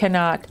you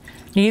cannot,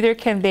 neither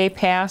can they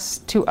pass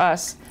to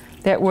us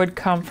that would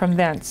come from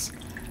thence.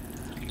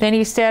 Then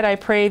he said, I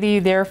pray thee,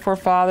 therefore,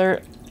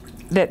 Father,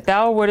 that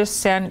thou wouldest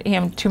send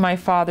him to my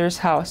father's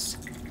house.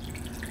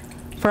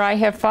 For I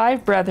have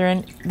 5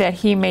 brethren, that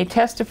he may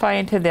testify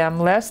unto them,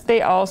 lest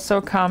they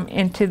also come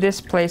into this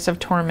place of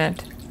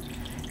torment.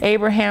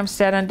 Abraham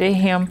said unto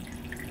him,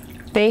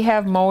 They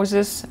have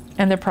Moses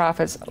and the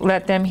prophets,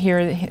 let them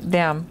hear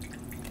them.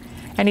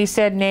 And he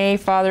said, Nay,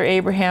 Father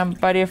Abraham,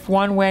 but if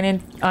one went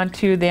in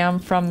unto them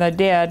from the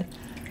dead,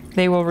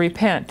 they will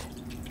repent.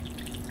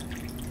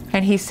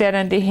 And he said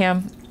unto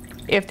him,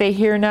 If they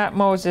hear not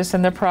Moses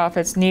and the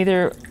prophets,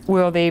 neither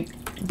will they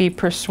be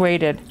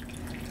persuaded,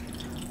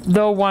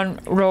 though one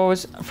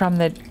rose from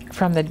the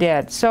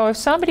dead. So if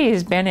somebody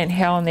has been in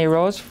hell and they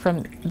rose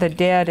from the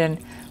dead and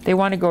they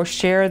want to go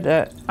share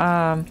the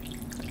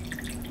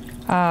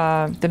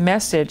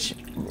message,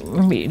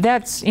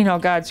 that's,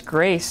 God's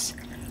grace.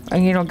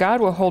 And, God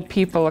will hold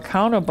people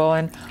accountable,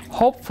 and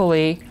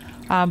hopefully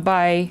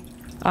by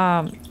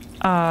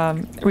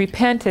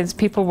repentance,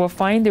 people will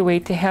find their way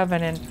to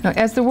heaven. And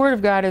as the Word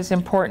of God is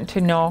important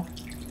to know,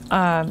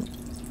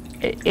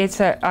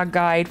 it's a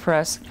guide for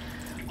us.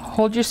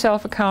 Hold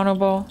yourself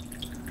accountable,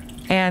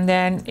 and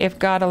then if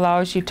God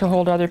allows you to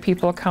hold other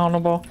people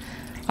accountable,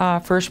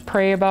 First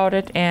pray about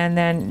it and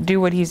then do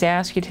what He's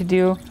asked you to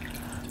do.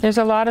 There's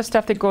a lot of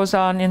stuff that goes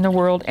on in the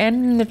world and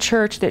in the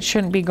church that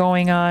shouldn't be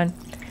going on.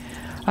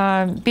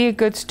 Be a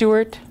good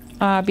steward.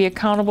 Be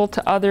accountable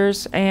to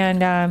others,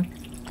 and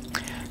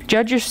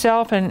judge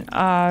yourself, and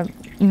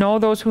know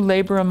those who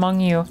labor among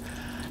you.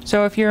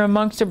 So if you're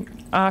amongst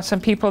some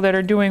people that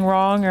are doing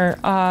wrong, or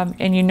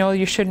and you know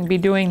you shouldn't be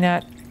doing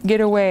that, get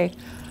away.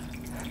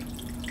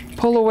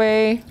 Pull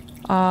away.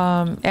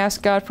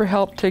 Ask God for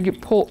help to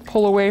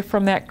pull away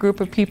from that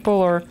group of people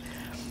or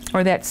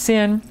that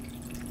sin,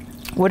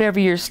 whatever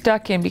you're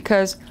stuck in,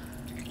 because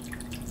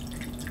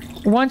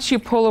once you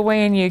pull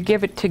away and you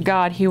give it to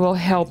God, He will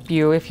help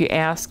you if you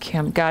ask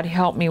Him, God,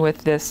 help me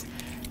with this.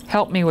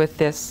 Help me with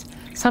this.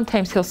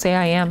 Sometimes He'll say,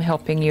 I am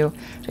helping you,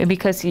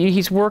 because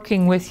He's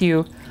working with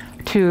you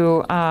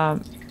to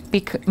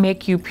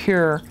make you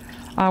pure,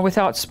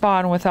 without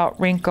spot and without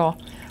wrinkle.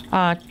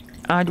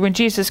 When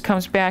Jesus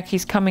comes back,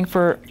 He's coming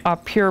for a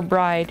pure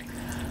bride.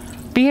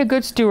 Be a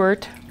good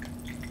steward,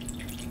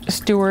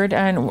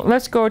 and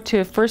let's go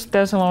to 1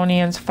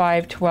 Thessalonians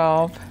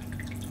 5:12.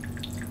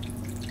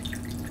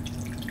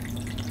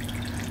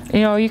 You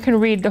know, you can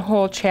read the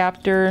whole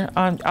chapter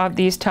of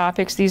these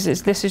topics. This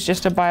is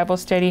just a Bible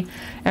study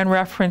and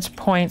reference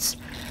points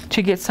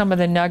to get some of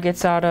the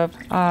nuggets out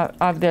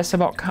of this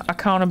about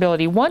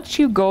accountability. Once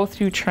you go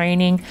through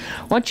training,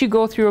 once you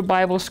go through a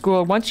Bible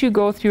school, once you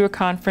go through a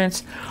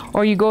conference,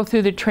 or you go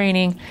through the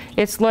training,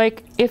 it's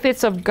like, if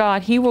it's of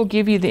God, He will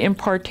give you the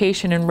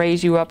impartation and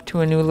raise you up to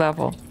a new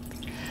level.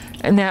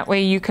 And that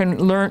way you can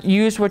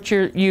use what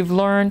you've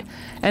learned,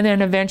 and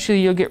then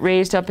eventually you'll get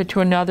raised up into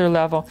another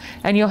level.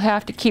 And you'll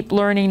have to keep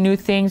learning new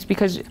things,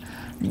 because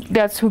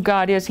that's who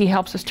God is. He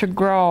helps us to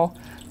grow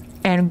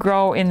and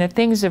grow in the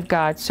things of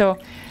God. So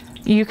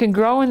you can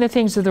grow in the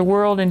things of the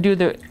world and do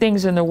the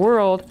things in the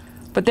world,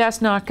 but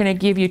that's not going to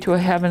give you to a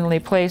heavenly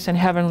place and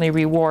heavenly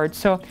reward.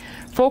 So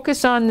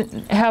focus on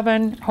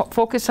heaven,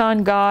 focus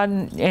on God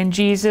and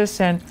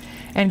Jesus, and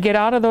get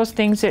out of those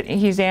things that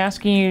He's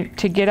asking you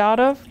to get out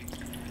of.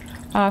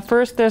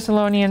 1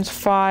 Thessalonians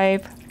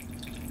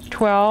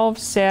 5:12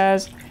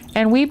 says,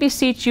 And we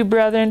beseech you,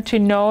 brethren, to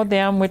know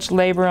them which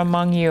labor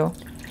among you,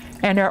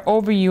 and are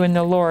over you in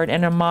the Lord,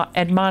 and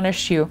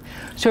admonish you.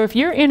 So if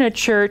you're in a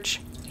church,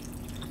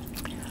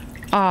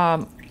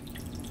 and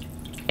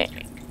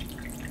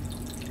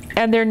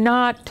they're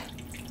not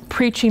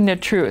preaching the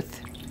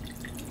truth,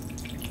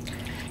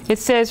 it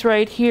says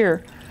right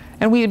here,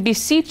 And we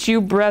beseech you,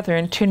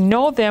 brethren, to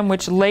know them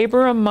which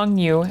labor among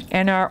you,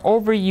 and are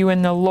over you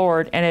in the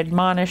Lord, and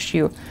admonish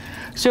you.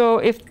 So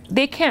if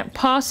they can't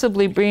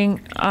possibly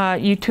bring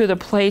you to the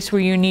place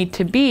where you need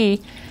to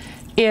be,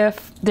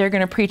 if they're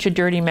going to preach a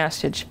dirty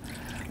message.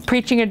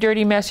 Preaching a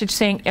dirty message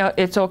saying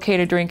it's okay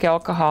to drink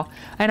alcohol.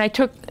 And I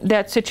took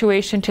that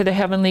situation to the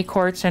heavenly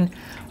courts, and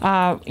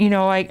you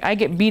know, I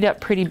get beat up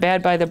pretty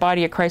bad by the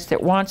body of Christ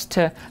that wants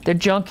to, the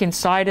junk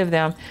inside of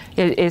them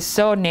is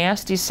so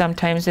nasty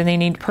sometimes, and they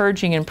need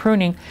purging and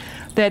pruning,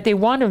 that they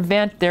want to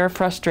vent their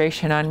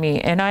frustration on me.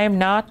 And I am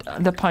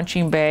not the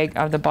punching bag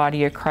of the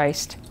body of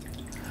Christ.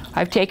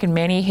 I've taken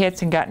many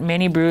hits and gotten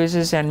many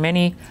bruises and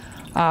many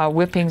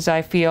whippings,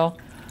 I feel,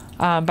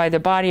 by the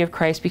body of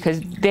Christ,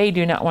 because they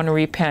do not want to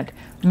repent.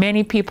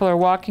 Many people are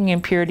walking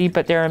in purity,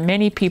 but there are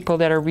many people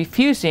that are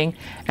refusing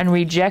and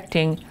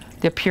rejecting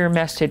the pure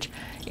message.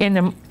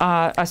 In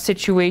a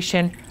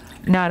situation,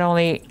 not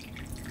only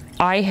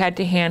I had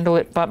to handle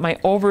it, but my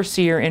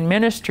overseer in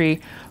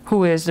ministry,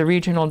 who is the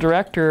regional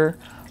director,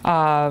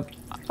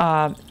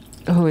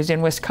 who is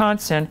in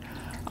Wisconsin,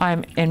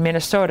 I'm in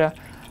Minnesota,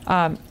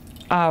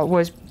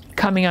 was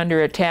coming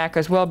under attack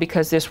as well,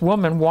 because this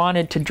woman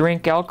wanted to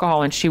drink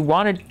alcohol and she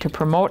wanted to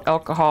promote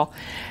alcohol.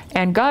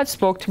 And God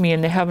spoke to me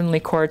in the heavenly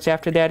courts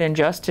after that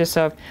injustice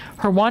of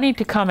her wanting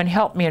to come and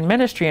help me in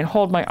ministry and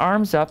hold my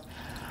arms up,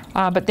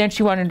 but then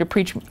she wanted to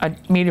preach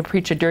me to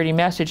preach a dirty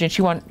message,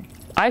 and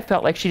I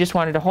felt like she just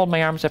wanted to hold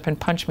my arms up and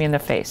punch me in the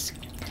face.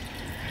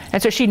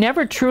 And so she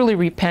never truly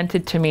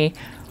repented to me,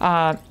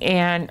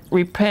 and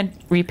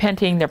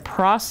repenting the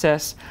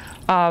process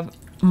of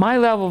my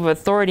level of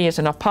authority as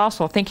an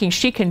apostle, thinking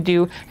she can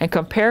do and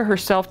compare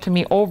herself to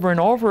me over and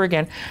over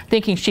again,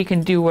 thinking she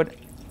can do what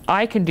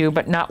I can do,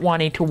 but not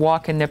wanting to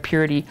walk in the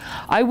purity.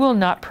 I will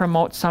not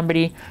promote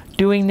somebody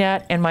doing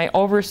that, and my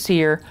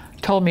overseer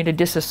told me to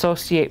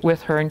disassociate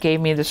with her and gave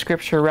me the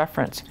scripture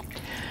reference.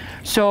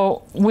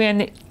 So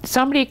when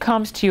somebody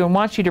comes to you and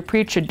wants you to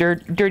preach a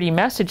dirty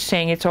message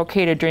saying it's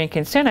okay to drink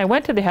and sin, I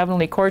went to the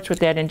heavenly courts with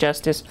that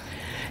injustice,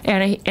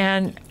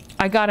 and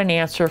I got an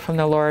answer from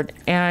the Lord,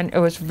 and it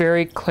was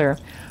very clear.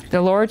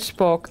 The Lord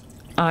spoke,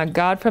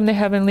 God from the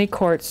heavenly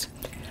courts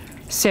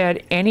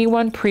said,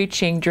 anyone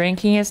preaching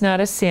drinking is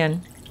not a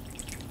sin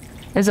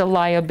is a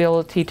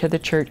liability to the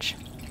church.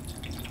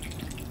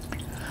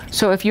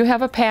 So if you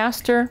have a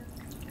pastor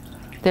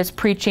that's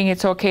preaching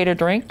it's okay to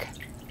drink,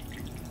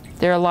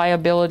 they're a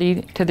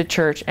liability to the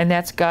church, and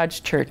that's God's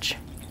church.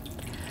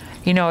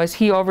 You know, as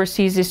he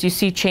oversees this, you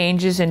see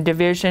changes in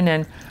division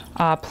and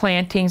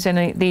plantings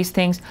and these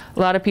things. A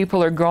lot of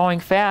people are growing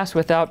fast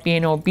without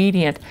being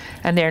obedient,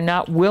 and they're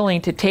not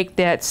willing to take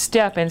that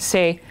step and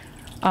say,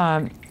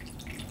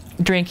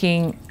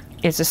 drinking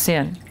is a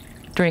sin,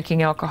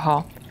 drinking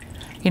alcohol.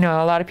 You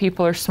know, a lot of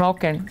people are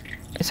smoking.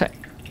 So,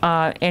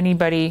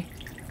 anybody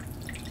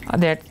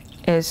that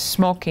is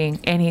smoking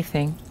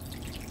anything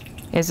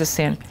is a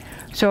sin.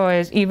 So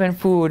as even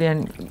food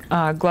and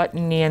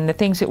gluttony and the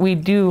things that we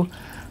do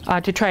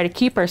to try to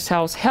keep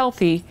ourselves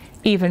healthy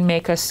even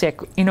make us sick.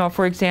 You know,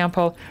 for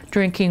example,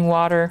 drinking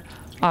water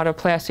out of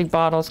plastic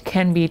bottles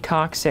can be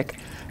toxic,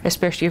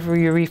 especially if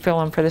you refill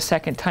them for the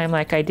second time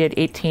like I did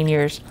 18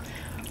 years.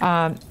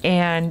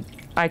 And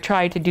I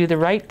tried to do the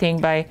right thing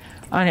by,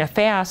 on a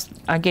fast,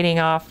 getting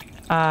off.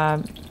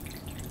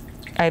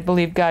 I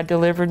believe God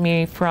delivered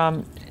me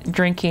from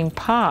drinking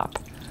pop,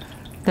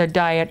 the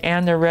diet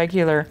and the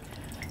regular,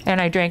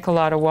 and I drank a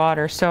lot of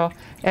water. So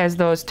as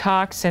those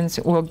toxins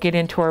will get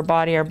into our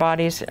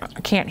bodies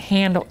can't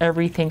handle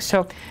everything.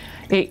 So,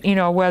 you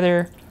know,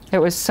 whether it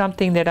was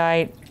something that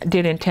I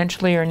did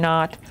intentionally or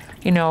not,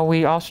 you know,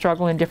 we all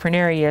struggle in different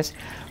areas.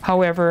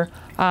 However,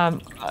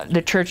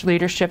 the church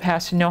leadership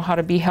has to know how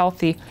to be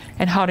healthy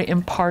and how to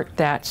impart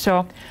that.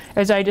 So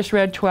as I just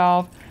read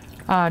 12,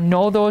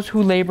 know those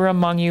who labor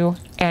among you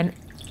and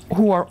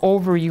who are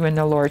over you in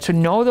the Lord. So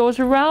know those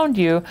around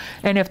you,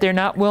 and if they're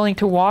not willing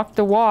to walk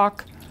the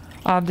walk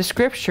of the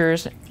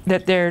scriptures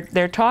that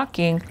they're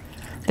talking,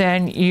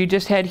 then you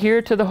just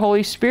adhere to the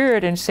Holy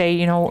Spirit and say,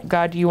 you know,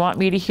 God, do you want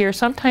me to hear?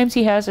 Sometimes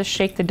he has us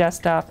shake the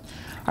dust off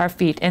our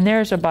feet. And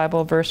there's a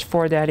Bible verse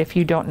for that. If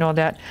you don't know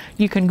that,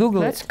 you can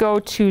Google it. Let's go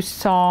to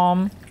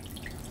Psalm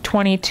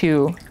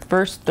 22,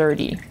 verse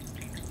 30.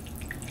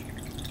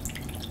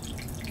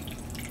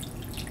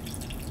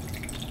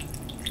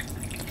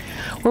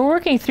 We're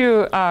working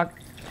through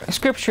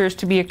scriptures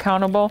to be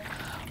accountable.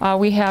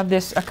 We have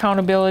this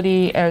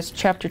accountability as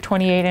chapter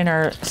 28 in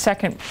our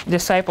second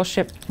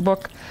discipleship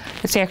book.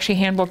 It's actually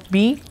handbook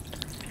B.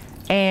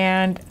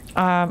 And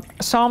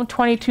Psalm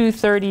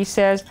 22:30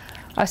 says,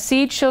 "A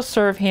seed shall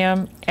serve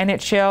him, and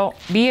it shall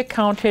be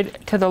accounted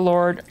to the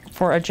Lord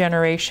for a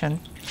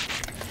generation."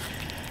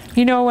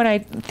 You know, when I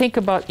think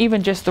about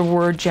even just the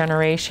word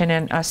generation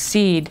and a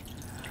seed,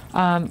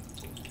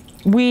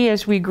 we,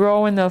 as we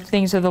grow in the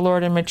things of the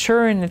Lord and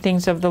mature in the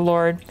things of the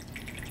Lord,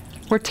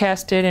 we're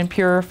tested and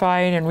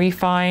purified and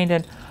refined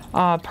and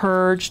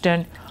purged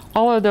and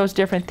all of those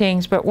different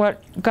things. But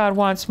what God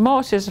wants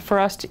most is for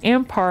us to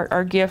impart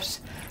our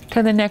gifts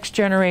to the next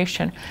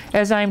generation,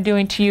 as I'm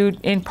doing to you,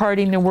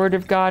 imparting the Word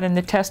of God and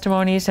the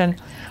testimonies and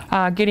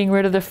getting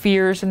rid of the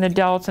fears and the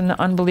doubts and the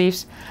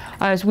unbeliefs.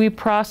 As we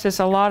process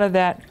a lot of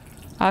that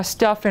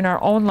stuff in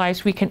our own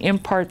lives, we can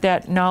impart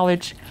that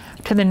knowledge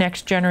to the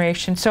next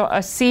generation. So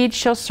a seed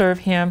shall serve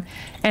him,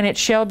 and it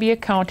shall be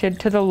accounted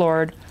to the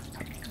Lord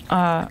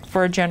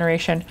for a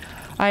generation.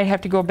 I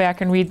have to go back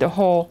and read the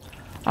whole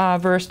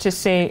verse to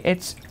say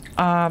it's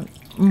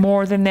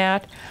more than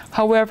that.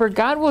 However,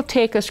 God will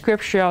take a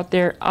scripture out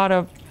there out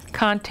of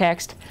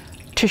context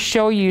to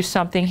show you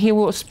something. He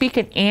will speak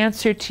an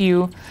answer to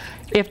you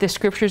if the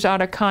scripture's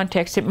out of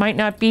context. It might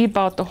not be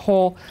about the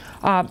whole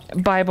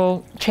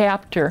Bible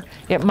chapter.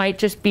 It might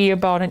just be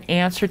about an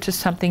answer to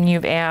something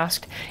you've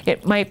asked.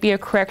 It might be a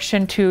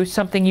correction to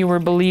something you were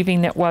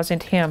believing that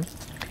wasn't him.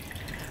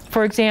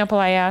 For example,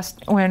 I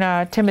asked when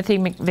Timothy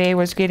McVeigh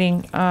was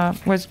getting, I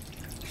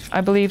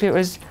believe it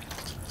was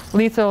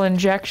lethal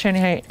injection,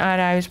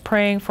 and I was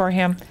praying for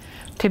him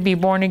to be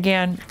born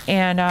again.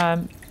 And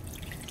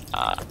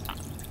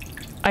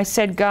I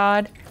said,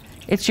 God,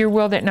 it's your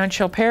will that none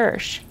shall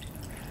perish.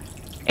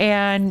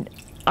 And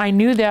I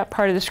knew that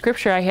part of the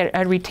scripture.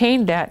 I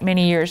retained that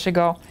many years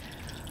ago.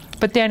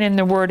 But then in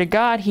the Word of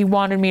God, he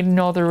wanted me to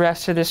know the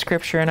rest of the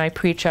scripture, and I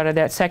preach out of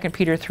that, 2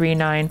 Peter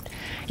 3:9.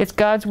 It's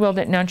God's will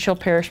that none shall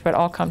perish, but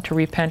all come to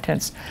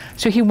repentance.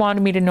 So he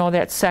wanted me to know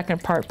that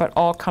second part, but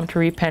all come to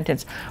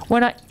repentance.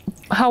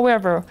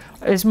 However,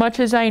 as much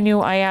as I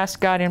knew, I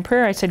asked God in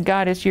prayer, I said,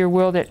 God, it's your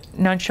will that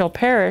none shall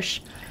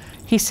perish.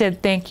 He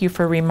said, thank you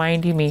for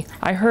reminding me.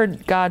 I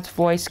heard God's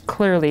voice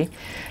clearly.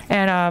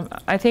 And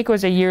I think it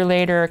was a year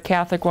later, a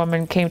Catholic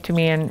woman came to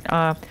me and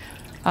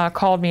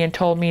called me and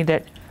told me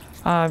that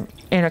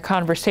in a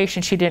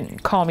conversation, she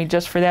didn't call me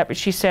just for that, but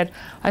she said,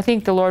 I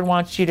think the Lord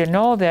wants you to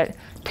know that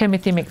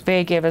Timothy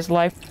McVeigh gave his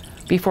life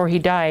before he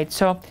died.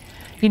 So,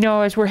 you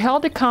know, as we're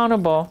held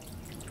accountable,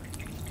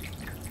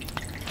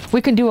 we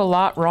can do a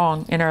lot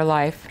wrong in our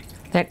life.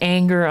 That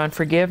anger,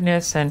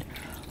 unforgiveness, and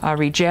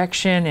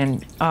rejection,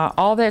 and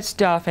all that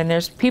stuff. And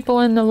there's people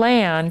in the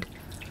land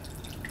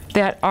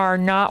that are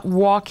not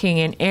walking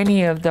in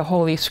any of the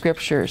Holy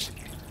Scriptures.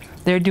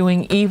 They're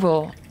doing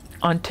evil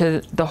unto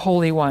the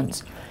holy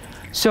ones.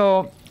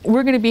 So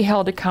we're going to be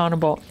held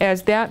accountable.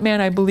 As that man,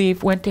 I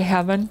believe, went to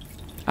heaven,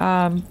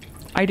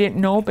 I didn't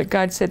know, but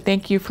God said,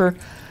 thank you for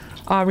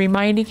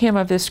reminding him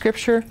of this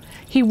scripture.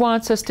 He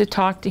wants us to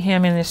talk to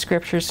him in the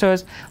scriptures. So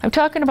as I'm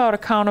talking about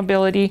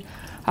accountability,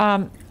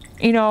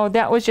 you know,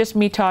 that was just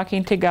me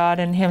talking to God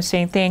and him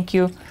saying, thank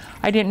you.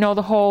 I didn't know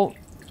the whole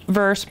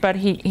verse, but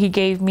he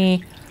gave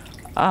me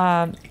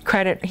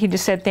credit. He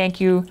just said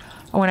thank you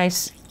when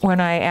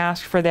I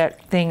asked for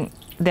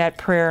that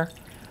prayer.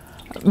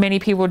 Many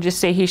people just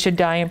say he should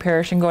die and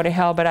perish and go to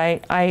hell, but I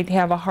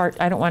have a heart.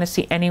 I don't want to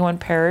see anyone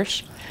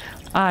perish,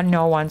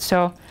 no one.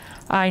 So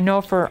I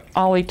know for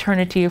all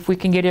eternity, if we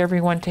can get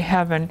everyone to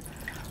heaven,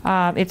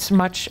 it's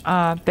much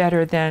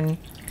better than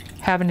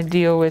having to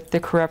deal with the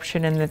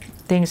corruption and the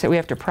things that we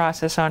have to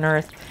process on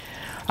earth.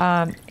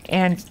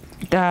 And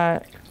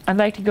I'd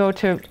like to go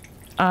to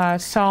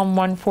Psalm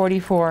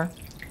 144,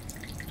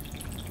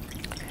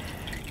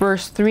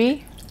 verse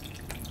 3.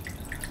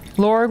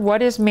 Lord,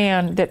 what is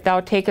man that thou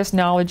takest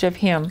knowledge of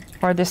him,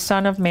 or the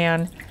son of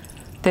man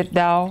that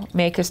thou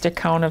makest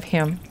account of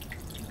him?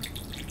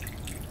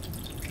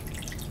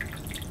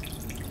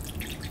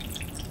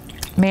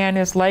 Man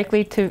is like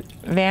to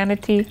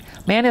vanity.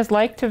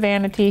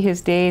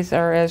 His days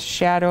are as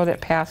shadow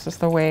that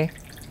passeth away.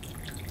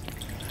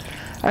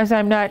 As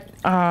I'm not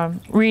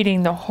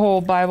reading the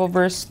whole Bible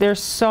verse,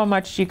 there's so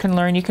much you can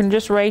learn. You can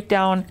just write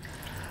down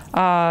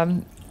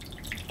the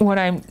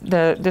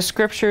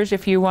scriptures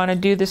if you want to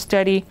do the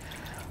study.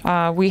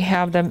 We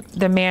have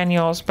the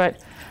manuals, but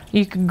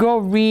you can go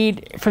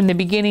read from the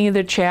beginning of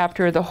the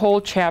chapter, the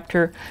whole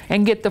chapter,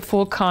 and get the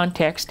full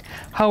context.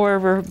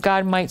 However,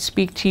 God might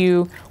speak to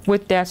you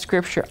with that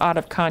scripture out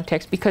of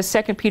context, because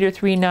 2 Peter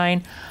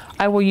 3:9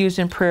 I will use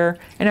in prayer,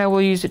 and I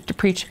will use it to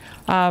preach,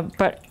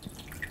 but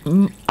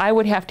I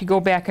would have to go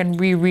back and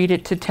reread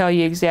it to tell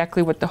you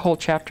exactly what the whole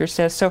chapter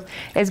says. So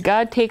as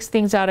God takes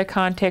things out of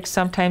context,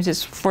 sometimes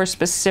it's for a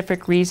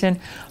specific reason,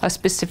 a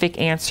specific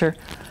answer.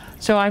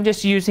 So I'm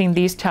just using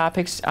these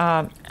topics,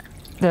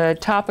 the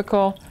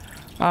topical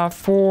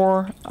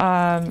for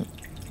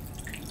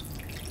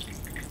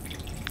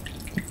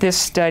this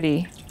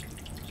study.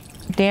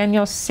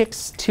 Daniel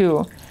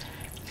 6:2.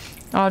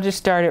 I'll just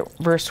start at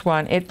verse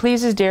 1. It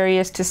pleases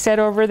Darius to set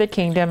over the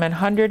kingdom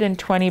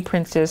 120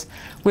 princes,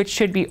 which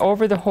should be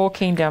over the whole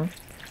kingdom.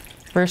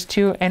 Verse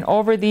 2. And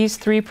over these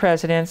 3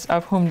 presidents,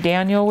 of whom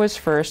Daniel was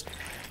first,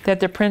 that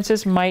the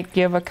princes might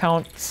give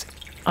accounts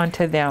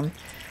unto them,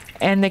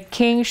 and the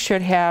king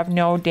should have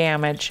no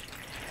damage.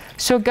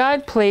 So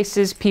God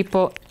places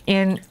people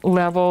in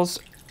levels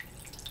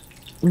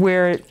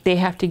where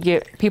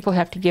people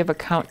have to give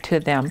account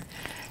to them.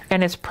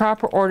 And it's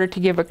proper order to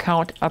give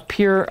account, a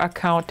pure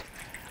account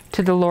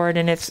to the Lord.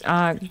 And it's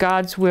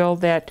God's will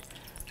that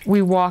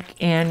we walk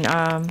in,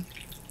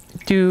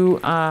 do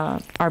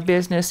our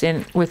business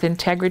with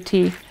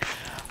integrity.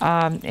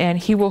 And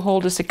He will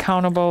hold us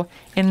accountable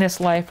in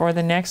this life or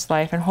the next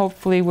life. And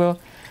hopefully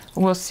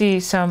we'll see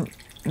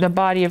the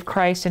body of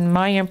Christ and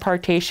my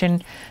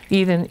impartation,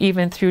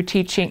 even through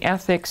teaching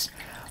ethics,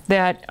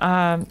 that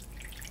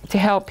to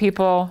help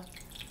people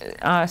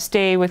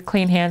stay with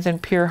clean hands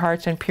and pure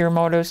hearts and pure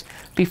motives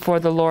before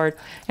the Lord.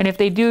 And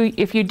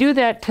if you do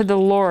that to the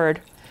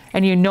Lord,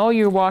 and you know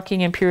you're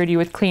walking in purity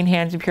with clean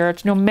hands and pure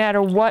hearts, no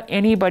matter what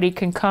anybody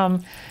can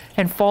come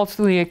and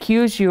falsely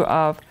accuse you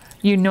of,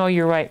 you know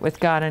you're right with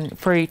God, and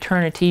for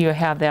eternity you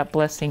have that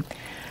blessing.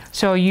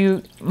 So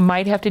you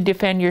might have to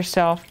defend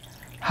yourself.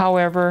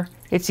 However,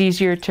 it's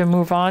easier to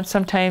move on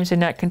sometimes and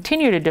not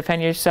continue to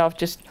defend yourself.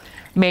 Just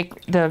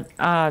make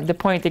the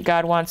point that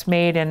God wants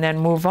made and then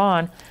move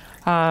on,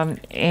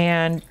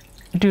 and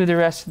do the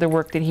rest of the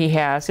work that He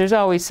has. There's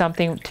always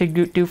something to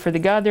do for the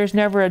God. There's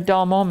never a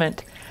dull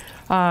moment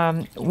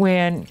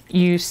when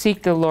you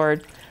seek the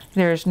Lord.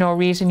 There's no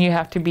reason you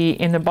have to be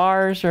in the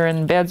bars or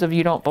in beds of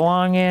you don't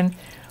belong in,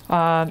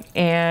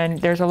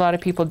 and there's a lot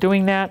of people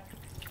doing that.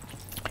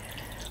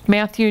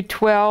 Matthew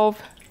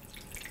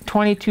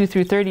 12:22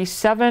 through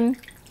 37.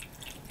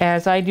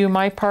 As I do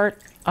my part,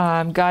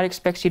 God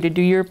expects you to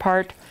do your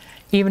part,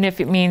 even if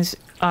it means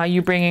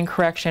you bring in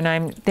correction.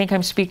 I think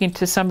I'm speaking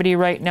to somebody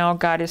right now.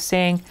 God is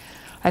saying,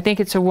 I think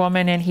it's a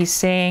woman, and He's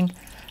saying,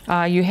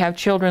 you have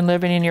children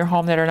living in your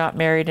home that are not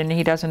married, and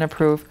He doesn't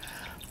approve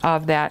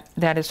of that.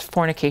 That is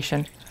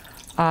fornication.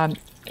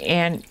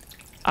 And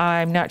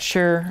I'm not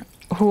sure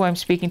who I'm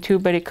speaking to,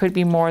 but it could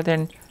be more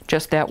than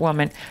just that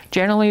woman.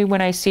 Generally,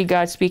 when I see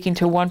God speaking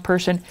to one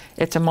person,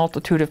 it's a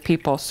multitude of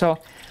people. So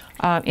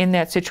in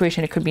that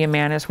situation, it could be a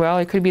man as well.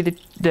 It could be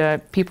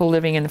the people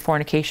living in the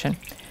fornication.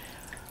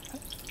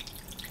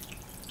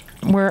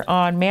 We're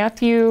on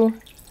Matthew,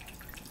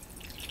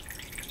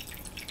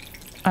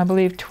 I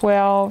believe,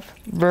 12,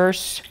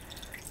 verse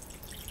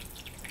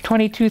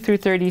 22 through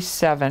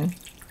 37.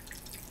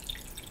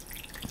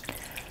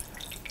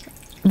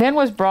 Then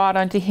was brought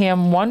unto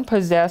him one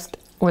possessed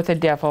with a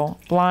devil,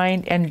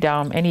 blind and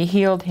dumb, and He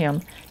healed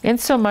him,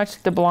 insomuch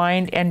that the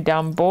blind and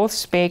dumb both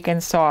spake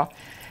and saw.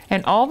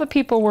 And all the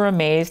people were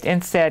amazed,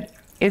 and said,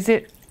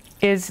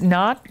 Is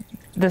not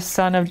the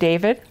son of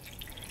David?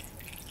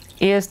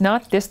 Is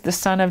not this the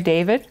son of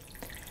David?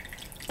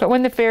 But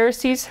when the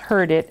Pharisees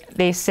heard it,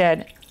 they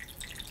said,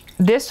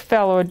 This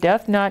fellow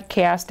doth not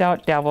cast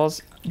out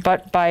devils,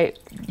 but by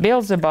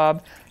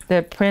Beelzebub,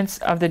 the prince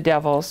of the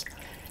devils.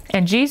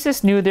 And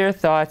Jesus knew their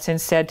thoughts,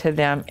 and said to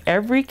them,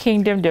 Every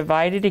kingdom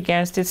divided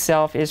against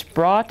itself is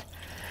brought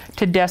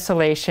to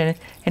desolation,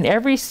 and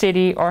every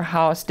city or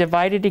house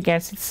divided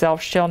against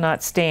itself shall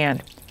not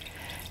stand.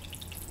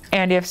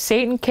 And if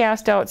Satan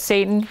cast out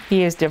Satan,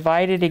 he is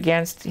divided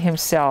against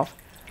himself.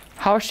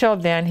 How shall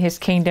then his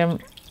kingdom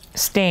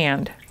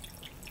stand?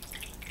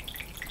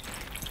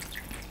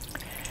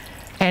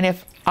 And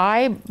if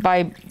I,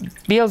 by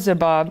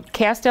Beelzebub,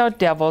 cast out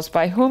devils,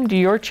 by whom do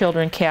your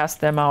children cast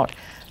them out?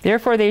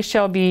 Therefore they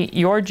shall be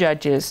your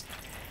judges.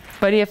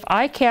 But if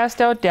I cast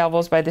out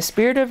devils by the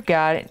Spirit of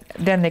God,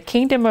 then the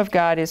kingdom of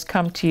God is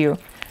come to you.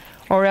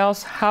 Or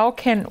else how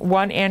can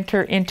one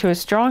enter into a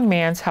strong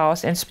man's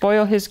house and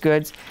spoil his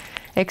goods,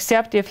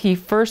 except if he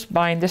first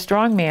bind the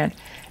strong man,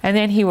 and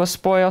then he will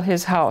spoil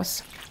his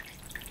house?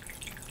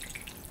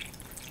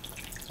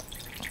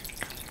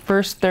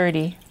 Verse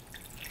 30.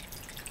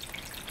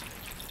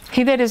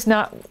 He that is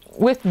not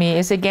with me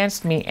is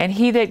against me, and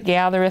he that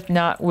gathereth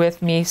not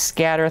with me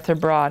scattereth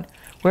abroad.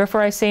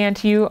 Wherefore I say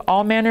unto you,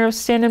 all manner of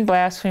sin and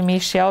blasphemy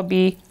shall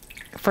be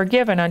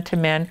forgiven unto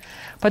men,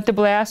 but the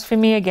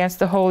blasphemy against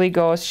the Holy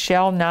Ghost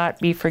shall not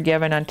be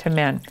forgiven unto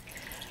men.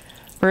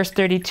 Verse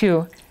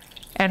 32,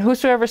 and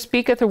whosoever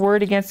speaketh a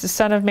word against the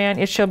Son of Man,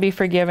 it shall be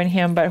forgiven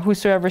him, but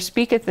whosoever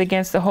speaketh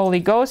against the Holy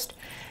Ghost,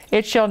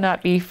 it shall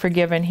not be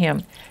forgiven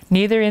him,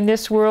 neither in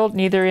this world,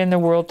 neither in the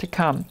world to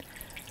come.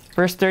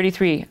 Verse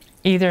 33,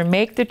 either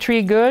make the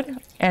tree good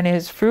and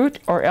his fruit,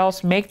 or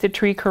else make the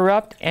tree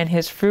corrupt and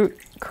his fruit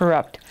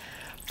corrupt.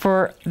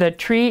 For the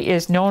tree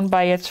is known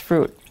by its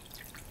fruit.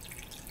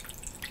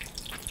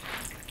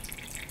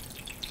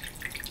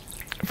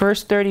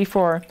 Verse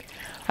 34,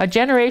 a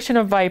generation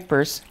of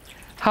vipers,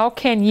 how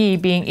can ye,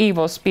 being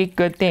evil, speak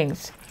good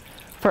things?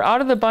 For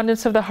out of the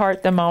abundance of the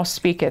heart the mouth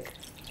speaketh.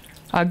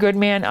 A good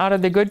man out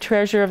of the good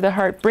treasure of the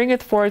heart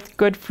bringeth forth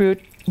good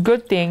fruit,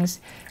 good things,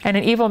 and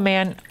an evil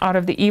man out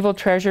of the evil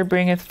treasure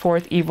bringeth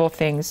forth evil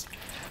things.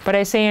 But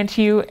I say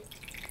unto you,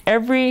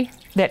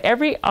 that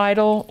every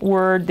idle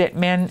word that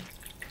men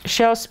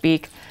shall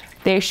speak,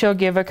 they shall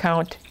give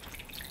account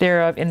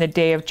thereof in the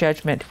day of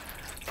judgment.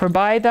 For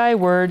by thy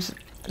words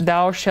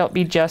thou shalt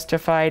be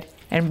justified,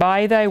 and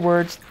by thy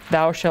words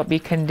thou shalt be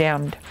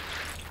condemned.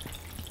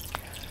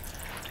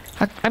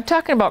 I'm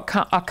talking about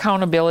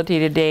accountability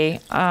today,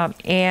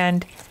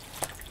 and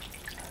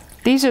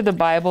these are the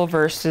Bible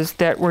verses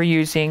that we're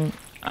using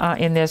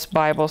in this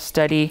Bible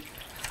study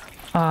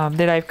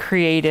that I've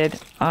created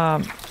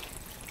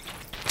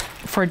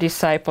for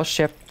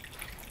discipleship.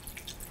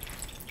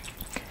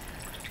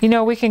 You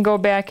know, we can go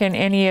back in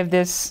any of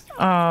this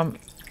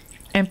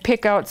and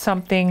pick out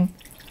something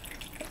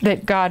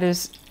that God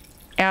has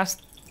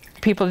asked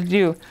people to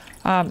do.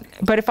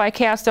 But if I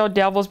cast out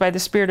devils by the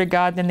Spirit of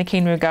God, then the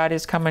kingdom of God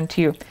is coming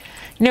to you.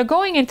 You know,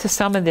 going into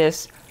some of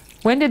this,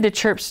 when did the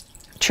church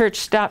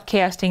stop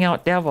casting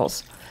out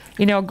devils?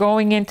 You know,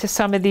 going into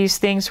some of these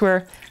things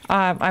where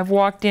I've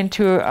walked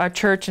into a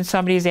church and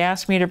somebody's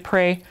asked me to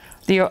pray.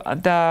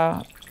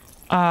 The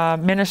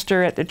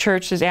minister at the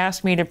church has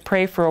asked me to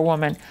pray for a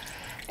woman.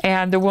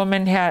 And the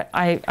woman had,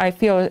 I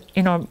feel,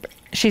 you know,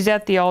 she's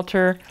at the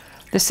altar.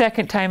 The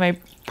second time I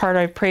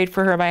prayed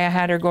for her, I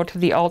had her go to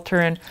the altar,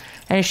 and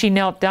as she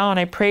knelt down,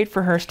 I prayed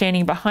for her,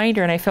 standing behind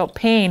her, and I felt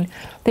pain,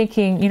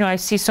 thinking, you know, I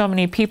see so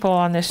many people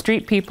on the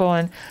street, people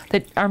and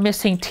that are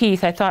missing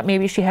teeth. I thought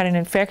maybe she had an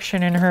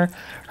infection in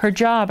her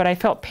jaw, but I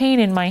felt pain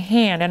in my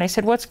hand, and I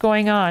said, what's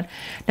going on?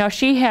 Now,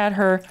 she had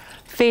her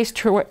face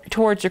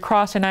towards the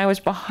cross, and I was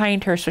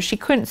behind her, so she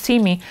couldn't see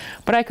me,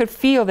 but I could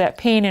feel that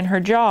pain in her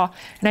jaw,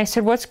 and I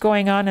said, what's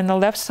going on in the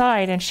left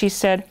side? And she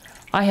said,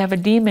 I have a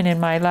demon in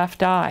my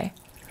left eye.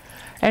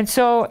 And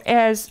so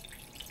as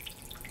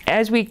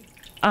we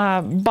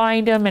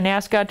bind them and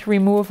ask God to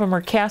remove them or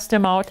cast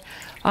them out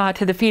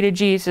to the feet of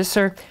Jesus,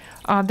 or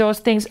those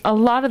things, a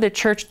lot of the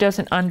church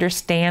doesn't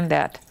understand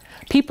that.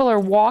 People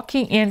are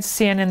walking in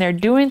sin and they're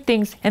doing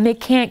things and they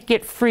can't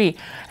get free.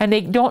 And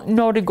they don't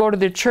know to go to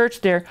the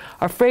church. They're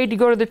afraid to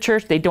go to the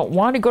church. They don't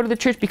want to go to the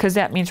church because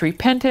that means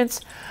repentance.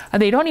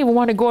 And they don't even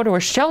want to go to a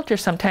shelter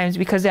sometimes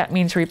because that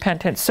means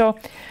repentance. So,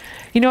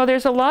 you know,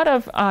 there's a lot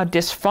of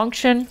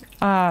dysfunction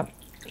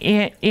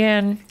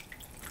in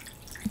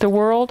the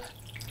world,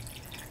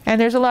 and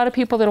there's a lot of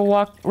people that will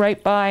walk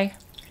right by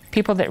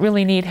people that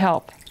really need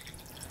help.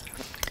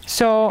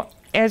 So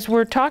as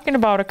we're talking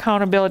about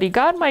accountability,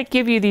 God might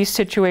give you these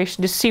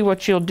situations to see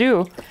what you'll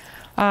do,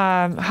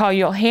 how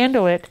you'll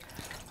handle it,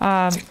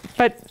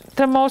 but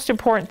the most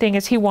important thing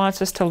is He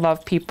wants us to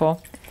love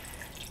people.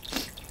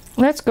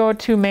 Let's go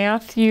to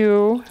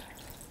Matthew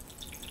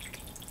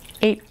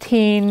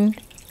 18.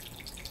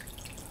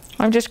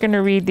 I'm just going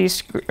to read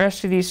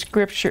some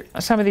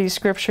of these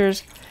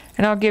scriptures,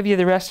 and I'll give you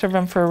the rest of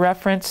them for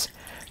reference,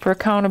 for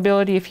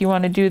accountability. If you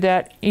want to do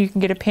that, you can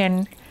get a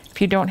pen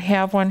if you don't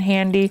have one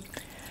handy.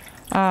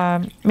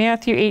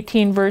 Matthew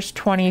 18, verse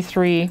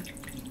 23.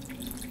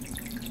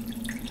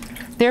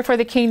 Therefore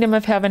the kingdom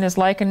of heaven is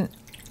likened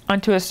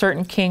unto a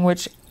certain king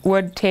which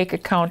would take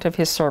account of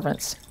his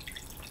servants.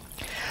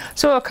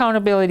 So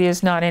accountability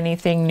is not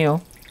anything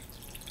new.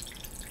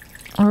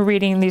 We're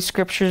reading these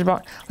scriptures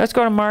about, let's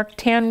go to Mark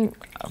 10,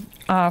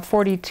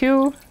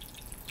 42.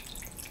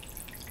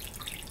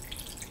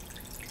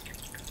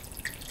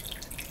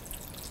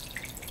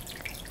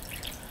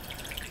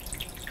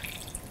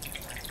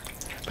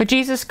 But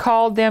Jesus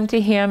called them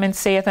to him, and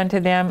saith unto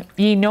them,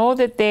 Ye know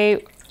that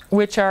they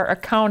which are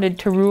accounted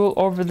to rule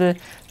over the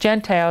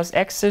Gentiles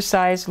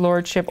exercise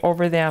lordship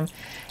over them,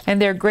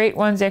 and their great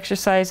ones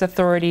exercise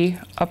authority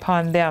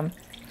upon them.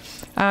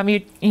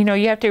 You know,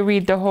 you have to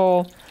read the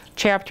whole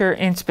chapter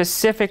and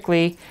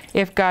specifically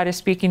if God is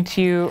speaking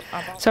to you.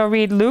 So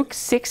read Luke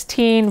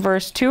 16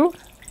 verse 2.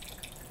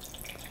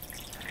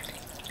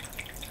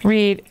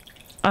 Read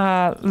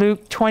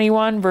Luke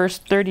 21 verse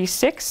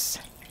 36.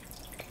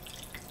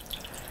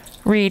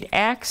 Read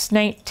Acts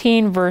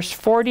 19 verse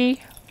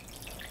 40.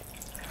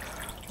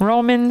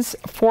 Romans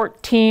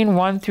 14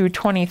 1 through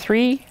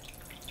 23.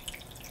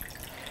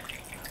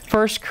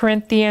 1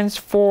 Corinthians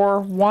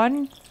 4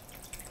 1.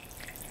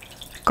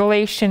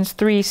 Galatians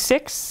 3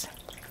 6.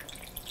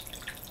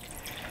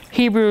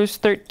 Hebrews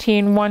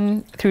 13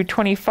 1 through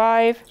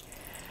 25.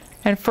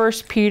 And 1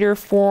 Peter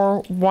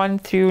 4 1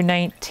 through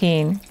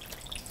 19.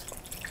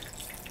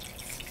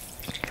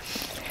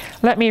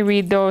 Let me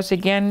read those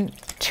again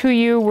to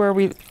you,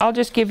 where I'll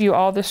just give you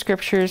all the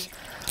scriptures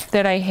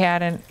that I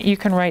had, and you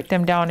can write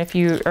them down if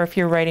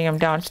you're writing them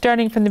down.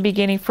 Starting from the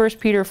beginning, 1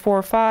 Peter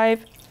 4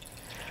 5,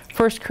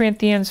 1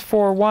 Corinthians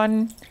 4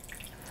 1,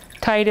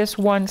 Titus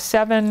 1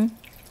 7,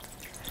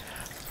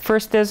 1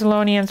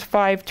 Thessalonians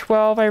 5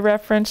 12 I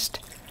referenced,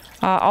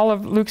 all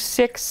of Luke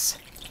 6,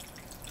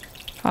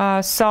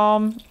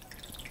 Psalm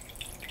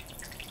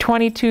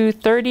 22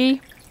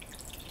 30,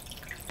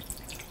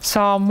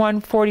 Psalm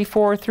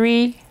 144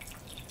 3,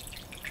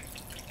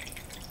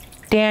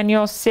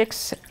 Daniel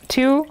 6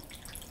 2,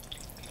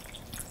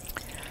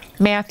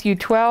 Matthew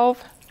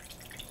 12,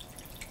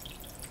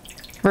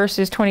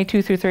 verses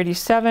 22 through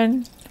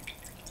 37,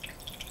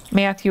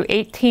 Matthew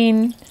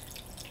 18,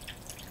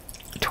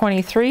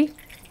 23,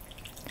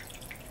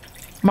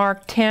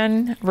 Mark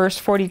 10, verse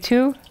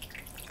 42,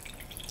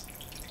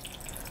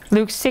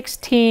 Luke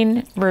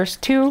 16, verse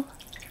 2,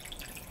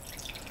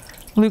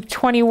 Luke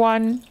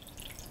 21,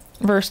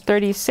 verse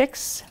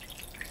 36,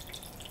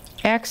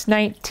 Acts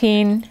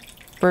 19,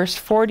 verse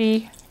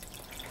 40,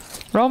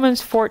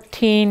 Romans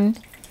 14,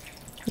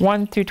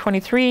 1 through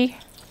 23,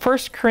 1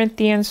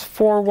 Corinthians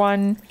 4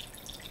 1,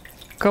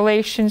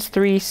 Galatians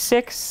 3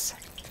 6,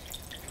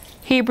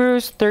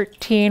 Hebrews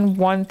 13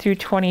 1 through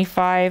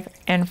 25,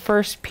 and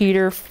 1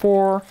 Peter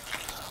 4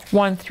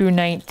 1 through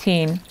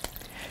 19.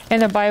 In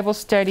the Bible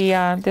study,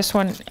 this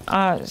one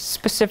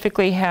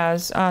specifically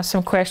has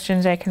some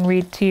questions I can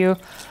read to you.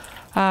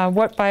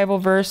 What Bible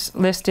verse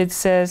listed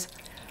says,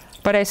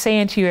 But I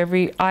say unto you,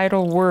 every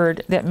idle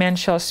word that men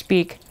shall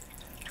speak,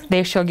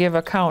 they shall give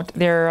account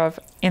thereof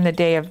in the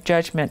day of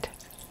judgment.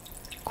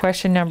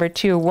 Question number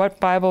 2. What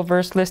Bible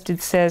verse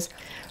listed says,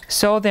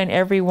 So then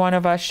every one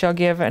of us shall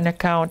give an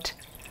account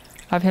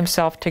of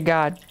himself to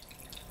God?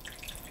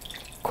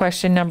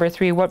 Question number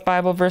 3. What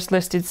Bible verse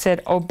listed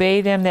said,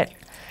 Obey them that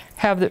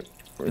have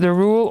the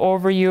rule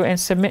over you, and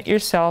submit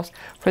yourselves,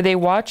 for they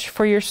watch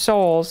for your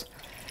souls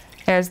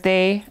as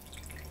they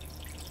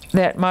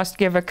that must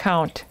give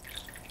account,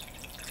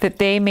 that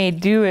they may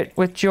do it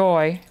with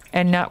joy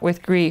and not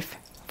with grief,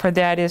 for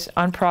that is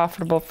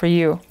unprofitable for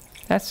you.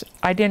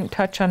 I didn't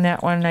touch on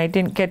that one. I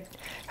didn't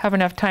have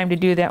enough time to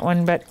do that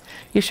one, but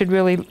you should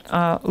really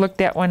look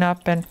that one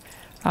up and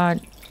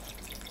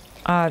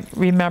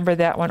remember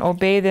that one.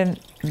 Obey them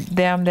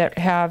that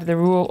have the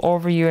rule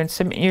over you, and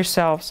submit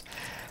yourselves,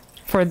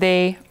 for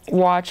they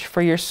watch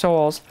for your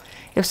souls.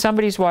 If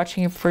somebody's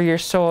watching for your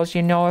souls,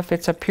 you know if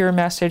it's a pure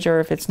message or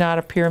if it's not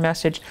a pure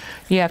message.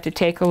 You have to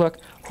take a look.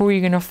 Who are you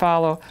going to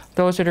follow?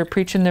 Those that are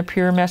preaching the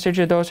pure message,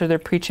 or those that are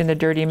preaching the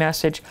dirty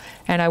message?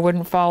 And I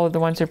wouldn't follow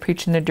the ones that are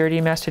preaching the dirty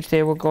message.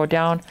 They will go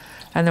down,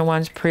 and the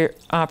ones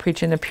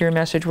preaching the pure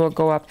message will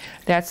go up.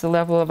 That's the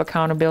level of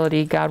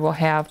accountability God will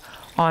have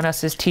on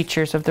us as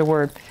teachers of the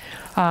Word.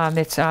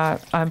 It's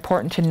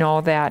important to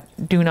know that.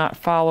 Do not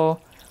follow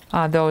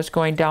those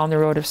going down the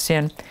road of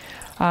sin.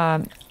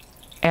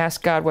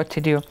 Ask God what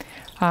to do.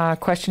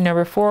 Question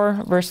number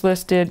 4, verse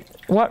listed.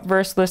 What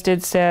verse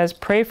listed says,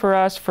 Pray for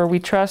us, for we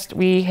trust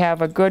we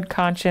have a good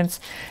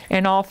conscience,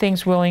 in all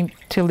things willing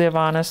to live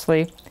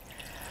honestly.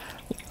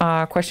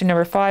 Question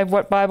number 5,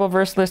 what Bible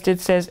verse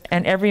listed says,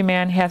 And every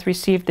man hath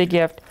received the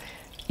gift,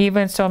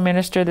 even so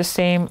minister the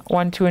same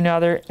one to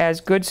another,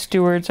 as good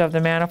stewards of the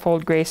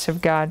manifold grace of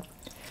God.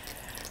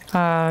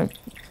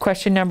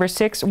 Question number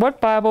 6, what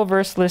Bible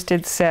verse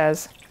listed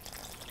says,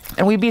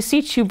 And we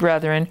beseech you,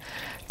 brethren,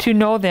 to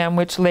know them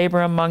which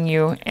labor among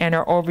you and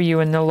are over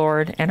you in the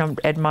Lord, and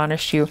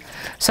admonish you.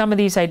 Some of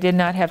these I did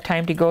not have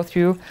time to go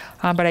through,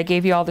 but I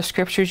gave you all the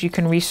scriptures you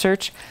can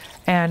research.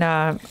 And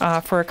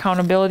for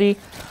accountability,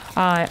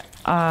 we're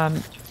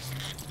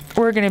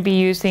going to be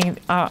using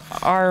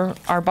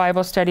our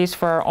Bible studies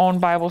for our own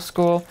Bible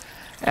school,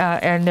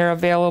 and they're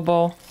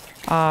available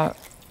on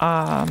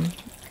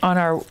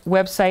our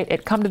website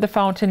at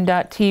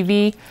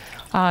cometothefountain.tv.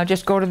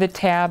 Just go to the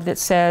tab that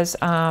says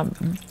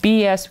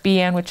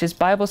BSBN, which is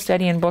Bible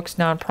Study and Books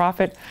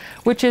Nonprofit,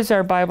 which is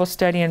our Bible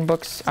Study and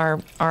Books,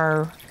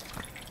 our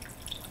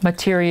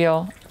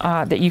material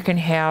that you can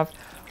have.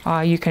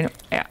 You can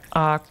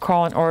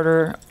call and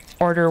order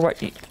order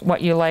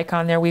what you like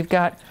on there. We've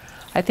got,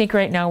 I think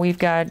right now we've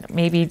got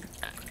maybe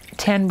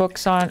 10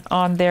 books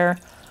on there.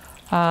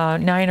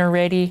 9 are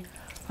ready,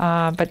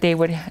 but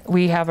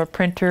we have a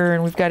printer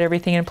and we've got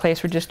everything in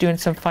place. We're just doing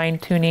some fine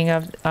tuning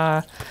of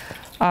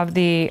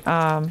the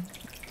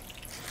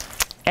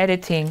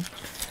editing.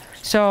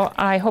 So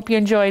I hope you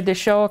enjoyed the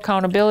show,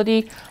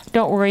 Accountability.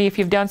 Don't worry if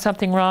you've done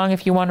something wrong.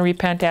 If you want to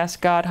repent, ask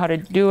God how to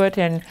do it,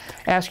 and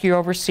ask your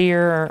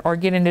overseer, or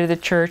get into the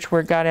church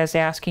where God is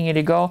asking you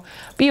to go.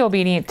 Be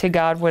obedient to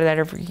God,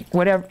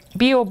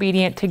 be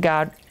obedient to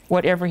God,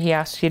 whatever He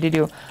asks you to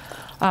do.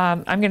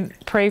 I'm going to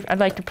pray. I'd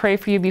like to pray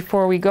for you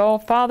before we go.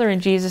 Father,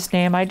 in Jesus'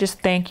 name, I just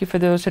thank you for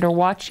those that are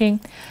watching.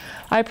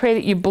 I pray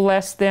that you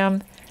bless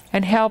them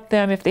and help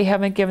them, if they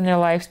haven't given their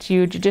lives to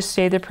you, to just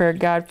say the prayer,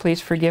 God,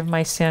 please forgive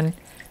my sin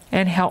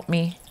and help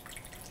me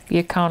be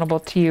accountable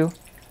to you.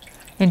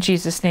 In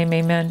Jesus' name,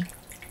 amen.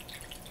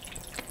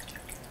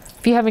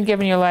 If you haven't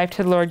given your life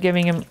to the Lord,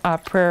 giving Him a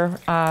prayer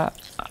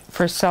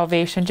for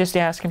salvation, just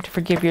ask Him to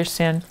forgive your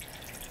sin,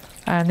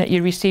 and that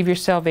you receive your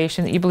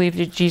salvation, that you believe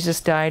that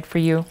Jesus died for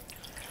you.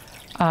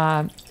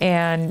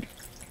 And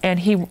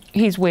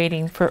He's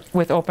waiting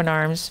with open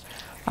arms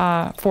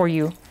for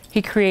you.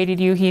 He created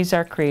you. He's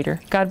our creator.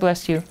 God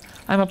bless you.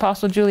 I'm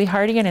Apostle Julie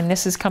Hartigan, and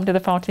this has Come to the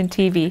Fountain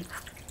TV.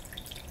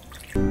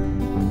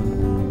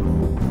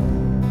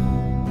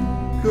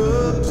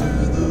 Come to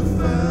the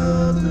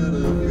fountain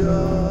of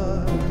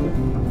God.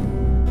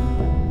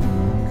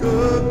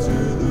 Come to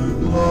the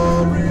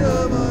glory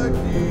of our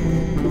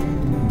King.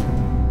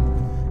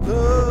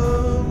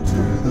 Come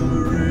to the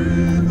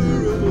river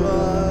of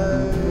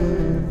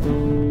life,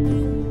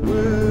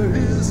 where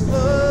His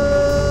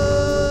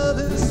love,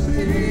 His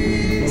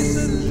peace,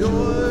 and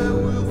joy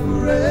will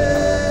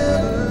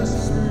forever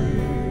spring.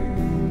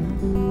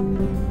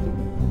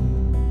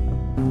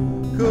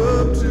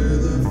 Come to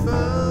the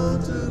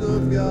fountain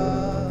of God.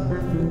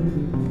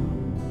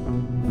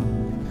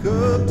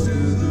 Come to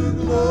the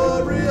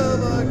glory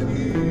of our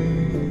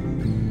King.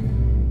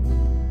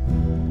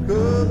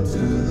 Come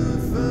to the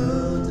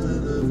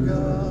fountain of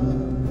God.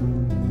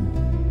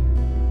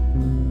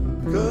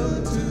 Come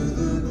to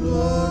the